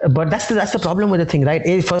 but that's the problem with the thing, right?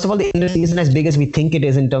 First of all, the industry isn't as big as we think it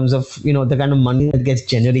is in terms of the kind of money that gets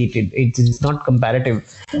generated. It's not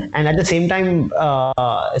comparative, and at the same time,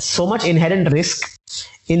 so much inherent risk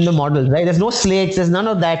in the models, right? There's no slates, there's none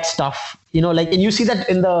of that stuff, and you see that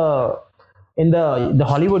in the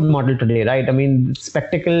Hollywood model today, right? I mean,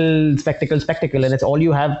 spectacle, and it's all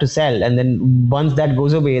you have to sell. And then once that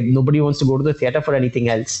goes away, nobody wants to go to the theater for anything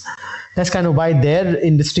else. That's kind of why their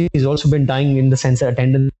industry has also been dying in the sense that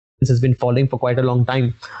attendance has been falling for quite a long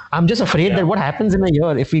time. I'm just afraid that what happens in a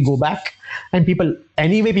year if we go back and people weren't So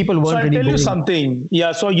I'll really tell you going. something.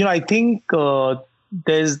 Yeah. So, I think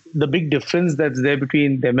there's the big difference that's there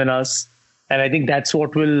between them and us. And I think that's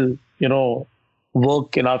what will,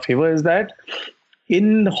 work in our favor is that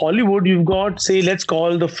in Hollywood, you've got, say, let's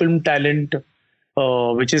call the film talent,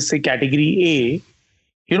 which is, say, category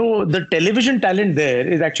A. The television talent there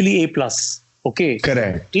is actually A plus. Okay.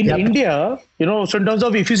 Correct. In India, so in terms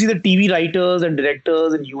of if you see the TV writers and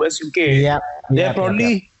directors in US, UK, they're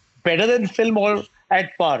probably better than film or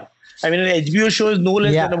at par. I mean, an HBO show is no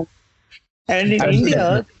less than a. And in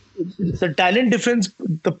India, the talent difference,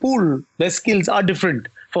 the pool, their skills are different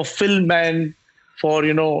for film and for,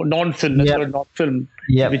 non-film, non-film,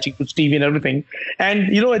 which includes TV and everything.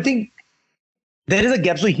 And, I think there is a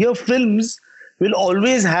gap. So here films will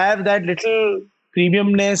always have that little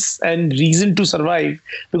premiumness and reason to survive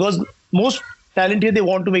because most talent here, they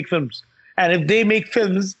want to make films. And if they make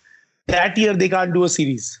films, that year they can't do a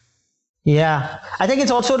series. Yeah, I think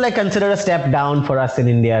it's also like considered a step down for us in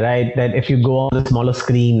India, right? That if you go on the smaller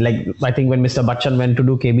screen, like I think when Mr. Bachchan went to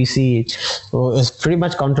do KBC, it was pretty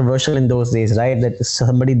much controversial in those days, right? That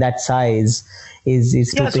somebody that size is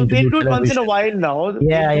so they do it once in a while now.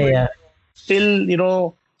 Yeah.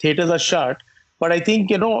 Still, theaters are shut. But I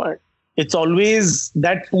think, it's always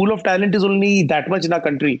that pool of talent is only that much in our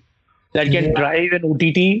country that can drive an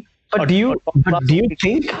OTT. But do you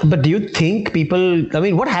think people, I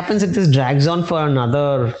mean, what happens if this drags on for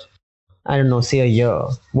another, I don't know, say a year?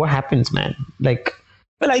 What happens, man? Like,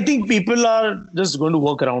 well, I think people are just going to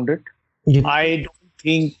work around it. I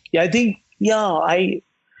meant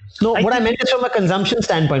is from a consumption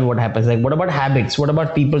standpoint, what happens? Like, what about habits? What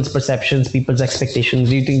about people's perceptions, people's expectations?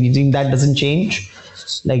 Do you think that doesn't change?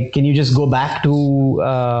 Like, can you just go back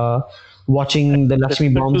to watching the Lakshmi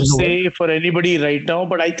bombs? To say for anybody right now,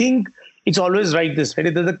 but I think it's always right this,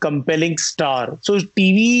 right? There's a compelling star. So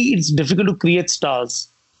TV, it's difficult to create stars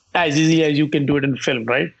as easily as you can do it in film,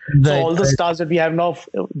 right? So all the stars that we have now,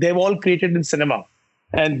 they've all created in cinema.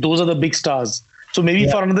 And those are the big stars. So maybe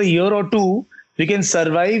for another year or two, we can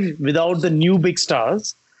survive without the new big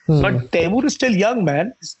stars. But Taimur is still young,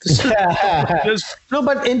 man. No,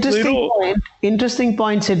 but interesting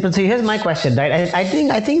point, Sid. But so here's my question, right? I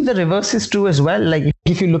think the reverse is true as well. Like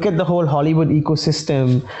if you look at the whole Hollywood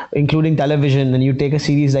ecosystem, including television, and you take a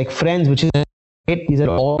series like Friends, which is great, these are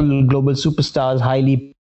all global superstars,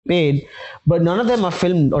 highly paid, but none of them are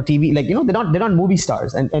film or TV. Like they're not movie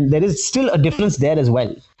stars, and there is still a difference there as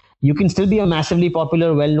well. You can still be a massively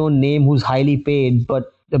popular, well-known name who's highly paid,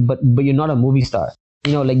 but you're not a movie star.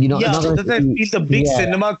 Yeah, I feel the big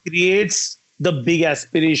cinema creates the big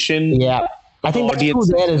aspiration. Yeah, I think that's true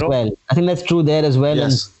there as well. I think that's true there as well,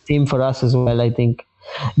 and same for us as well. I think,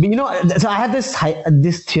 but so I have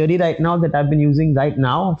this theory right now that I've been using right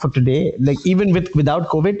now for today. Like even without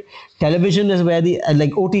COVID, television is where the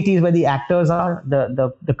OTT is where the actors are,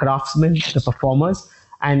 the craftsmen, the performers.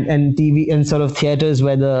 And TV and sort of theaters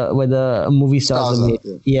where the movie stars are made.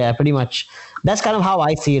 Yeah, pretty much. That's kind of how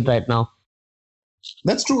I see it right now.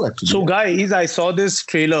 That's true, actually. So, guys, I saw this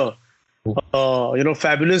trailer.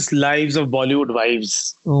 Fabulous Lives of Bollywood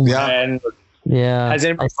Wives. Oh, and has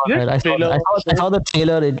anybody seen it? I saw the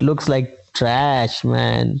trailer. It looks like trash,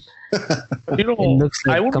 man. I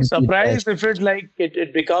would be surprised if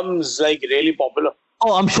it becomes really popular.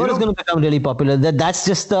 Oh, I'm sure it's going to become really popular. That's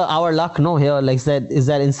just our luck, no? Here, is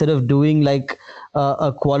that instead of doing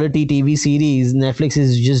a quality TV series, Netflix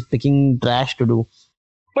is just picking trash to do.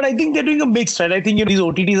 But I think they're doing a mix, right? I think these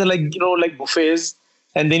OTTs are like buffets,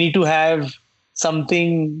 and they need to have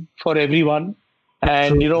something for everyone.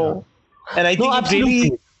 And and I think it's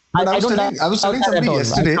really. I was telling somebody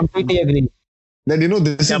yesterday. I completely agree. That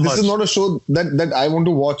this is not a show that I want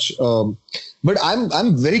to watch, but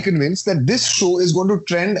I'm very convinced that this show is going to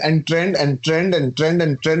trend at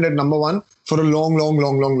number one for a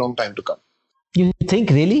long time to come. You think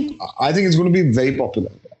really? I think it's going to be very popular.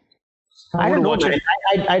 I don't know.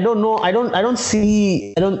 I don't know. I don't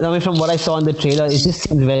see. I mean, from what I saw in the trailer, it just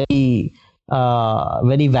seems very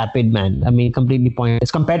vapid, man. I mean, completely pointless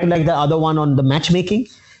compared to the other one on the matchmaking.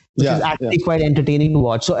 Which is actually quite entertaining to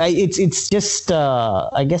watch. So it's just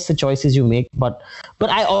I guess the choices you make, but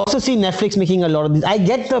I also see Netflix making a lot of these. I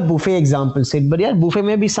get the buffet example, Sid, but buffet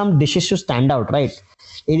may be some dishes to stand out, right?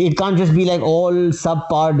 It can't just be all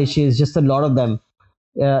subpar dishes, just a lot of them,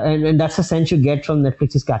 and that's the sense you get from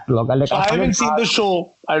Netflix's catalog. I haven't seen the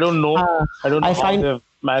show. I don't know. I don't know how they've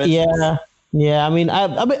managed. Yeah. I mean,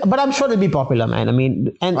 but I'm sure it'll be popular, man. I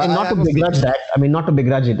mean, and not to begrudge that. I mean, not to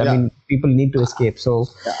begrudge it. I mean, people need to escape. So,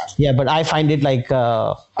 yeah, but I find it like.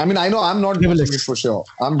 I mean, I know I'm not frivolous. watching it for sure.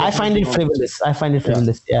 I find it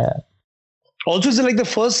frivolous. Yeah. Also, is it like the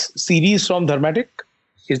first series from Dharmatic?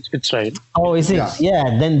 It's right. Oh, is it? Yeah.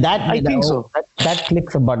 Then that I think so. That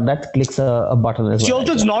clicks a button. That clicks a button as well. See,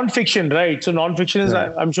 also it's non-fiction, right? So non-fiction is,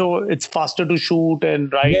 I'm sure, it's faster to shoot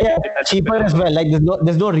and write. Yeah, cheaper as well. Like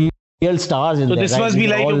there's no real stars in so there. So this must be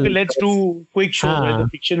like, okay, let's do quick show. Where the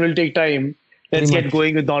fiction will take time. Let's get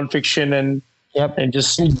going with non-fiction and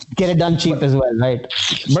just get it done cheap as well, right?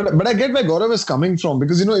 But I get where Gaurav is coming from,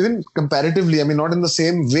 because even comparatively, I mean, not in the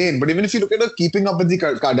same vein, but even if you look at Keeping Up with the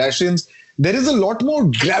Kardashians, there is a lot more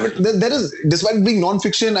gravity. There is, despite being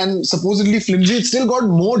non-fiction and supposedly flimsy, it's still got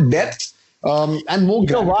more depth and more.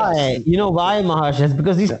 You know why, Maharsh? It's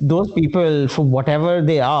because those people, for whatever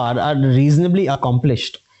they are reasonably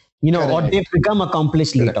accomplished. Or they've become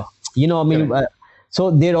accomplished later. I mean. So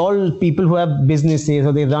they're all people who have businesses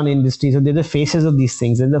or they run industries, so they're the faces of these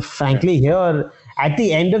things. And frankly, here at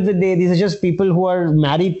the end of the day, these are just people who are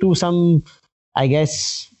married to some, I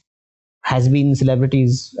guess, has-been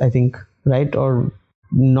celebrities, I think, right? Or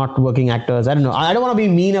not working actors. I don't know. I don't want to be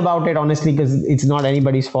mean about it, honestly, because it's not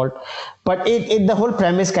anybody's fault. But the whole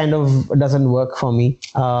premise kind of doesn't work for me.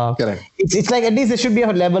 Correct. It's like at least there should be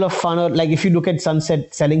a level of fun. Or like if you look at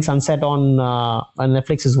selling Sunset on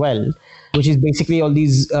Netflix as well, which is basically all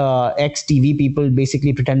these ex-TV people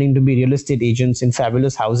basically pretending to be real estate agents in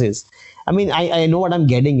fabulous houses. I mean, I know what I'm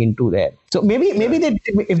getting into there. So maybe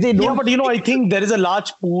if they don't. Yeah, but I think there is a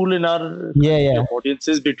large pool in our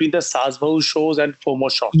audiences between the Saas Bahu shows and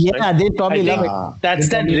FOMO shops. Yeah, right? they probably love it. That's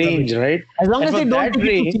that range, right? As long as they don't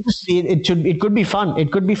it could be fun.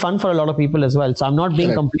 It could be fun for a lot of people as well. So I'm not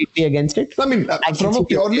being completely against it. I mean, from a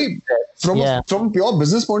pure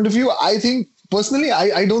business point of view, I think personally,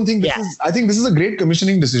 I don't think this is. I think this is a great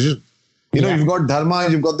commissioning decision. You've got Dharma,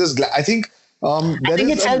 you've got this. I think. I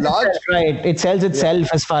think it sells itself, right? It sells itself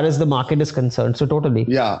as far as the market is concerned. So totally.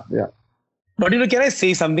 Yeah. But can I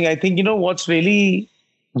say something? I think what's really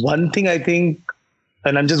one thing I think,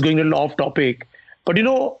 and I'm just going a little off topic, but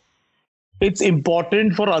it's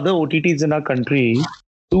important for other OTTs in our country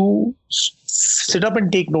to sit up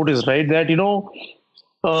and take notice, right? That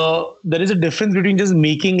there is a difference between just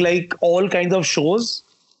making like all kinds of shows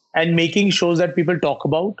and making shows that people talk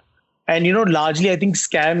about. And, largely, I think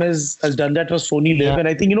Scam has done that for Sony Live. And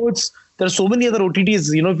I think, there are so many other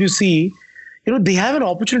OTTs, if you see, they have an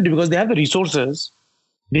opportunity because they have the resources.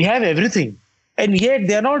 They have everything. And yet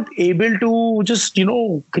they're not able to just,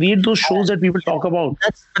 create those shows that people talk about.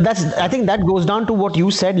 I think that goes down to what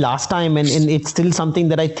you said last time. And it's still something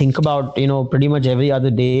that I think about, pretty much every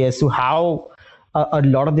other day as to how a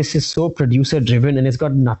lot of this is so producer driven, and it's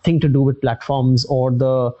got nothing to do with platforms or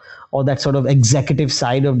that sort of executive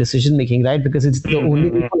side of decision making, right? Because it's the only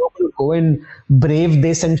people who will go and brave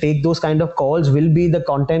this and take those kind of calls will be the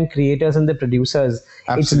content creators and the producers.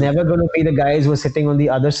 Absolutely. It's never going to be the guys who are sitting on the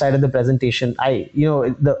other side of the presentation.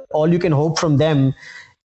 All you can hope from them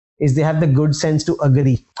is they have the good sense to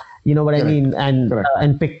agree. You know what I mean?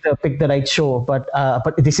 And pick the right show. But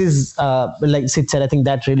this is like Sid said, I think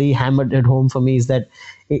that really hammered it home for me is that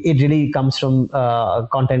it really comes from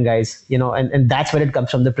content guys, and that's where it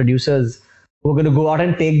comes from, the producers who are going to go out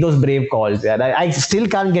and take those brave calls. Yeah, I still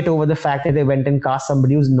can't get over the fact that they went and cast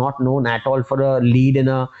somebody who's not known at all for a lead in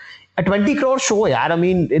a 20 crore show. Yeah, I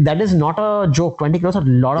mean, that is not a joke. 20 crores is a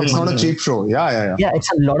lot of money. It's not a cheap show. Yeah. Yeah, it's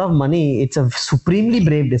a lot of money. It's a supremely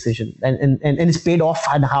brave decision, and it's paid off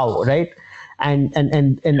and how, right? And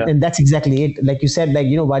that's exactly it. Like you said,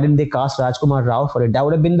 why didn't they cast Rajkumar Rao for it? That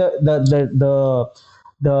would have been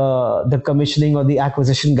the commissioning or the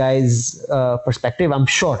acquisition guys' perspective. I'm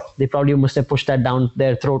sure they probably must have pushed that down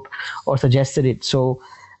their throat or suggested it. So.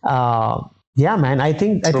 Yeah, man, I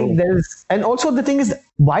think there's, and also the thing is,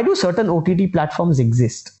 why do certain OTT platforms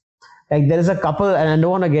exist? Like there is a couple, and I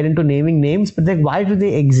don't want to get into naming names, but why do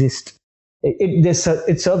they exist?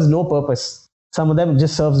 It serves no purpose. Some of them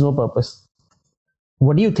just serves no purpose.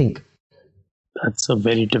 What do you think? That's a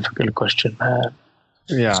very difficult question, man.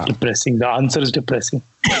 Yeah. It's depressing. The answer is depressing.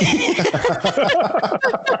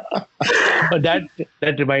 But that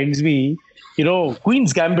reminds me,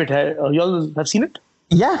 Queen's Gambit. You all have seen it?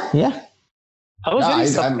 Yeah. I was very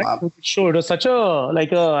surprised with the show. It was such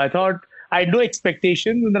I thought I had no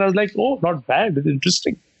expectations, and then I was like, oh, not bad. It's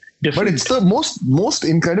interesting. Different. But it's the most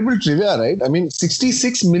incredible trivia, right? I mean,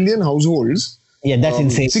 66 million households. Yeah, that's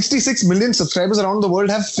insane. 66 million subscribers around the world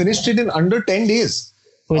have finished it in under 10 days.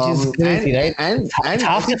 Which is crazy, right? And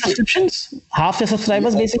half the subscriptions? Half the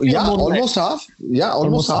subscribers basically? Yeah, almost half. Yeah,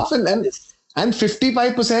 almost half. And And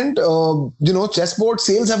 55%, chessboard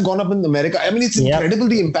sales have gone up in America. I mean, it's incredible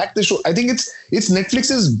the impact this show. I think it's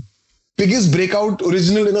Netflix's biggest breakout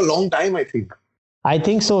original in a long time, I think. I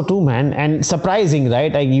think so too, man. And surprising,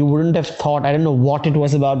 right? Like you wouldn't have thought, I don't know what it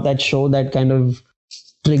was about that show that kind of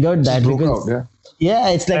triggered that. Broke out, yeah. Yeah,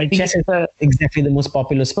 it's like chess is exactly the most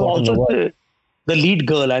popular sport in the world. The lead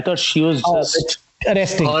girl, I thought she was just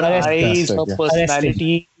arresting. Her eyes, her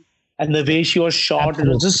personality, and the way she was shot.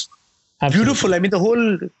 Absolutely. It was just beautiful. I mean, the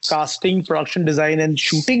whole casting, production design, and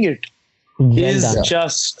shooting it is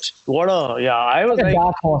just I was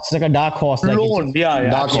like a dark horse. Blown,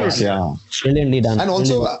 dark horse, yeah. Brilliantly done. And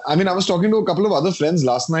also, I mean, I was talking to a couple of other friends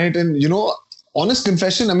last night, and honest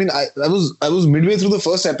confession, I mean, I was midway through the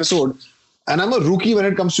first episode. And I'm a rookie when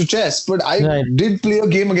it comes to chess, but I did play a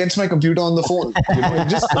game against my computer on the phone. It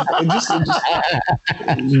just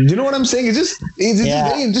you know what I'm saying? It's just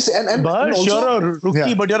very interesting. And also, you're a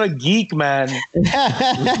rookie, but you're a geek, man.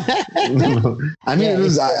 I mean, it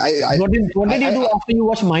was. What did you do after you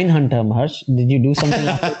watched Mindhunter, Harsh? Did you do something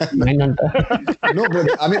after Mindhunter? No,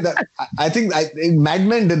 but I mean, I think Mad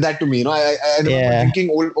Men did that to me. I remember drinking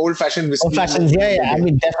old-fashioned whiskey. Old-fashions, I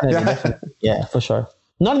mean, definitely. Yeah, for sure.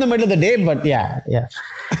 Not in the middle of the day, but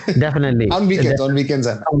definitely. on weekends.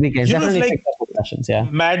 Definitely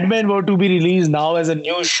like Mad Men were to be released now as a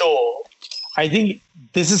new show. I think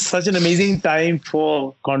this is such an amazing time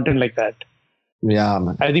for content like that. Yeah,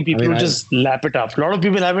 man. I think people will just lap it up. A lot of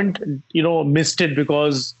people haven't, missed it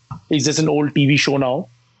because it's just an old TV show now.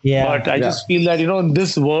 Yeah. But I just feel that, in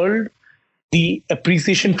this world, the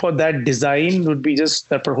appreciation for that design would be just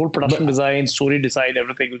that whole production design, story design,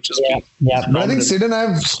 everything would just be. Yeah. But I think Sid and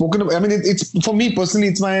I have spoken. I mean, it's for me personally,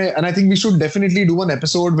 and I think we should definitely do an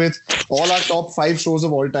episode with all our top 5 shows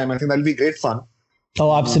of all time. I think that'll be great fun.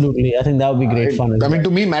 Oh, absolutely. I think that would be great fun. I mean,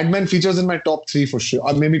 to me, Mad Men features in my top 3 for sure,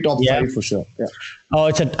 or maybe top 5 for sure. Yeah. Oh,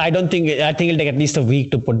 I think it'll take at least a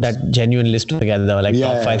week to put that genuine list together, like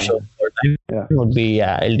top 5 shows of all time. Yeah. It would be,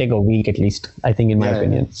 it'll take a week at least, I think, in my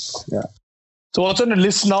opinion. Yeah. So what's on the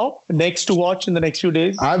list now? Next to watch in the next few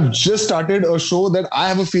days? I've just started a show that I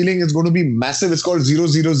have a feeling is going to be massive. It's called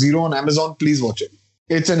 000 on Amazon. Please watch it.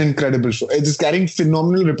 It's an incredible show. It's carrying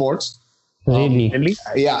phenomenal reports. Really?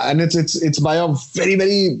 Yeah, and it's by a very,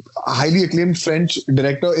 very highly acclaimed French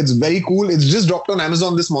director. It's very cool. It's just dropped on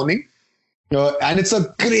Amazon this morning. And it's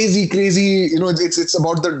a crazy, it's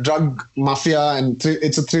about the drug mafia, and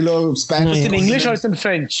it's a thriller span. It's in English or it's in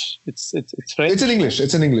French? It's French?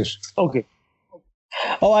 It's in English. Okay.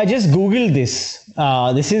 Oh, I just Googled this.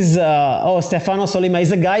 This is, Stefano Sollima. He's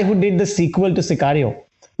the guy who did the sequel to Sicario.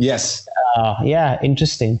 Yes.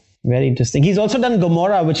 Interesting. Very interesting. He's also done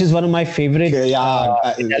Gomorrah, which is one of my favorite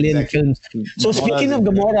Italian films. So speaking of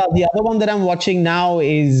Gomorrah, the other one that I'm watching now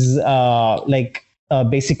is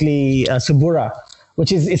basically Suburra,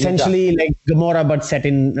 which is essentially like Gomorrah, but set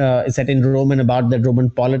in Rome and about the Roman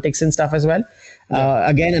politics and stuff as well.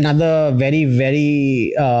 Again, another very,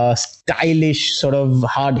 very stylish, sort of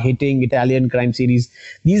hard-hitting Italian crime series.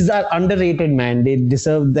 These are underrated, man. They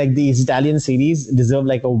deserve, like, these Italian series deserve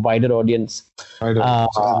like a wider audience. This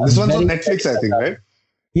one's on Netflix, I think, right?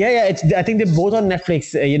 Yeah. I think they're both on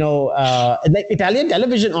Netflix. Like Italian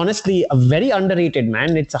television, honestly, very underrated,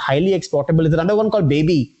 man. It's highly exploitable. There's another one called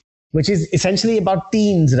Baby, which is essentially about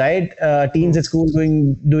teens, right? Teens at school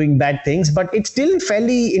doing bad things, but it's still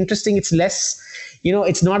fairly interesting. It's less,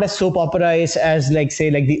 it's not as soap opera-ish as like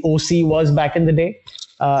the OC was back in the day.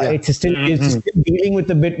 It's still dealing with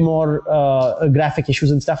a bit more graphic issues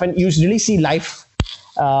and stuff, and you really see life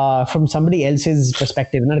from somebody else's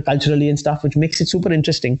perspective, not culturally and stuff, which makes it super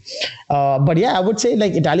interesting. But yeah, I would say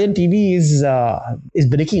like Italian TV is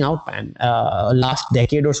breaking out, man. Last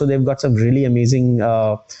decade or so, they've got some really amazing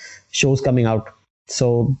shows coming out.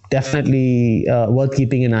 So definitely worth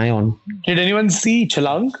keeping an eye on. Did anyone see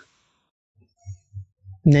Chalang?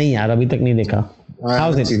 नहीं यार, अभी तक नहीं देखा.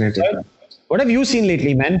 How's it? What have you seen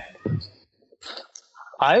lately, man?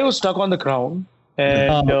 I was stuck on The Crown,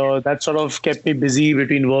 and that sort of kept me busy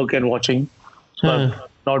between work and watching, but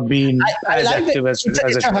not being as active as it's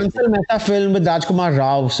a Hansal Mehta film with Rajkumar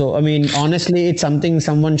Rao. So I mean, honestly, it's something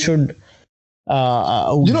someone should.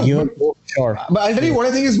 Sure. But I'll tell you what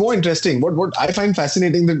I think is more interesting. What I find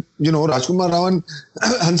fascinating that, Rajkumar Rao and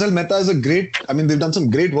Hansal Mehta is they've done some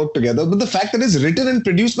great work together. But the fact that it's written and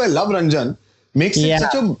produced by Love Ranjan makes it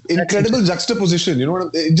such an incredible juxtaposition.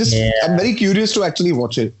 I'm very curious to actually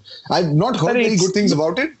watch it. I've not heard very good things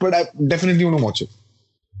about it, but I definitely want to watch it.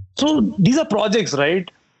 So these are projects, right?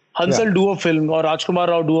 Hansal do a film or Rajkumar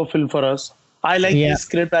Rao do a film for us. I like this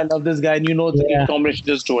script. I love this guy. And the combination,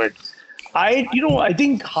 just do it. I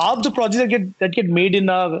think half the projects that get made in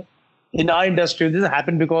our in our industry, this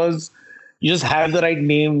happened because you just have the right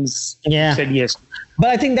names. Yeah. You said yes. But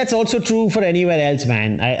I think that's also true for anywhere else,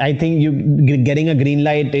 man. I think getting a green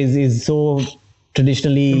light is so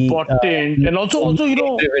traditionally important, and also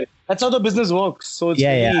that's how the business works. So it's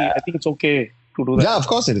I think it's okay to do that. Yeah, of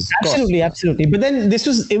course it is. Absolutely. But then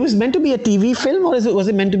it was meant to be a TV film, or was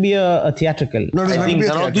it meant to be a theatrical? No, I think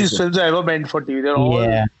none of these films are ever meant for TV.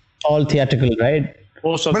 They're all theatrical, right?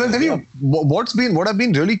 But I'll tell you what I've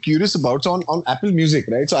been really curious about. So on Apple Music,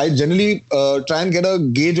 right? So I generally try and get a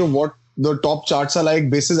gauge of what the top charts are like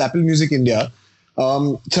basis Apple Music India.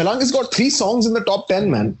 Chhalang has got 3 songs in the top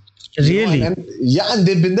 10, man. Really? And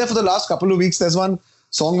they've been there for the last couple of weeks. There's one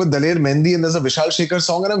song with Daler Mehndi and there's a Vishal Shekhar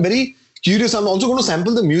song, and I'm very curious. I'm also going to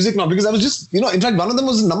sample the music now because I was just, in fact, one of them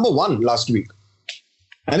was number 1 last week,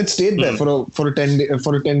 and it stayed there for a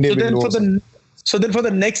 10-day window. So then for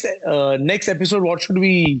the next episode, what should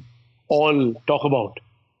we all talk about?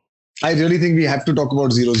 I really think we have to talk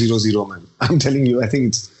about 000, man. I'm telling you, I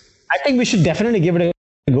think we should definitely give it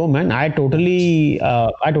a go, man. I totally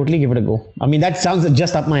give it a go. I mean, that sounds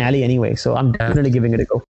just up my alley anyway, so I'm definitely giving it a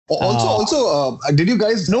go. Also, did you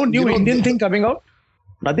guys no new Indian thing coming out?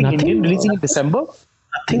 Nothing Indian releasing in December?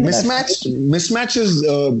 Mismatch is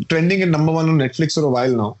trending in number 1 on Netflix for a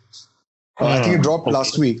while now. I think it dropped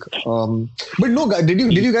last week. But no, did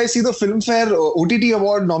you guys see the Filmfare OTT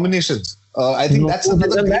Award nominations? I think that's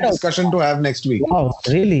another great discussion to have next week. Wow,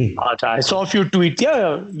 really? I saw a few tweets.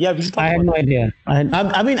 Yeah. I had no idea.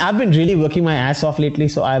 I mean, I've been really working my ass off lately,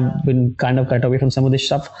 so I've been kind of cut away from some of this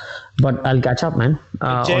stuff. But I'll catch up, man.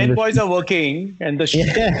 Jain boys are working, and the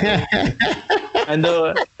and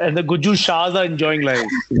the Guju Shahs are enjoying life.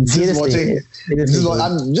 I'm just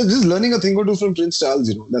learning a thing or two from Prince Charles.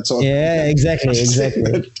 That's all. Yeah, exactly.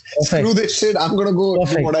 Screw this shit. I'm gonna go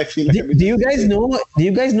do what I feel. Do you guys know?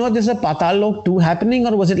 There's a Patal Lok 2 happening,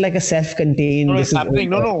 or was it like a self-contained? No, it's happening.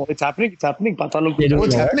 No, it's happening. It's happening. Patal Lok 2.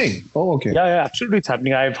 It's happening. Oh, okay. Yeah, absolutely, it's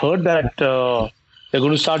happening. I've heard that they're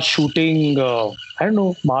going to start shooting. I don't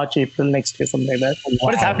know, March, April next year, something like that. Wow.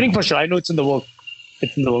 But it's happening for sure. I know it's in the work.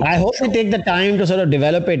 I hope they take the time to sort of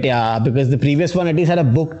develop it, because the previous one at least had a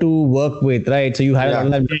book to work with, right? So you have all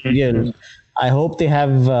that material. I hope they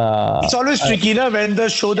have. It's always tricky, when the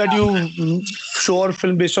show that you show or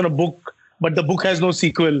film based on a book, but the book has no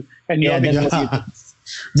sequel, and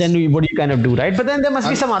then what do you kind of do, right? But then there must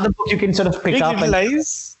be some other book you can sort of pick up. I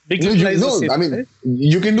mean,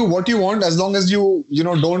 you can do what you want as long as you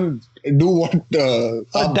don't do what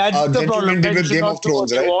that's the problem. Did with Game of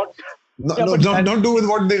Thrones, right? Don't do with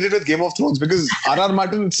what they did with Game of Thrones, because R.R.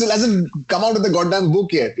 Martin still hasn't come out with the goddamn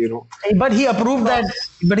book yet, But he approved that.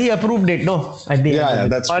 But he approved it, no?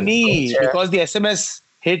 That's funny because the SMS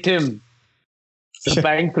hit him. The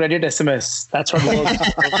bank credit SMS. That's what works.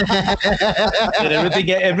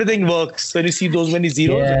 everything works when you see those many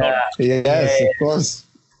zeros. Yes, of course.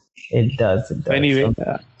 It does. Anyway,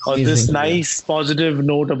 on this nice positive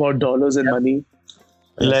note about dollars and money,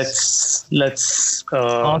 let's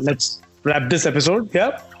wrap this episode.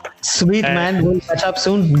 Yeah. Sweet, man. We'll catch up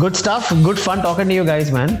soon. Good stuff. Good fun talking to you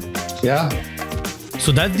guys, man. Yeah.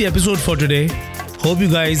 So that's the episode for today. Hope you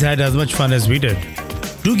guys had as much fun as we did.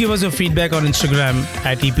 Do give us your feedback on Instagram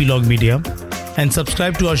at EPlogmedia and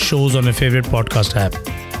subscribe to our shows on your favorite podcast app.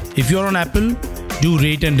 If you're on Apple, do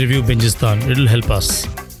rate and review Bingistan. It'll help us.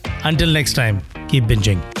 Until next time, keep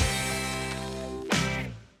binging.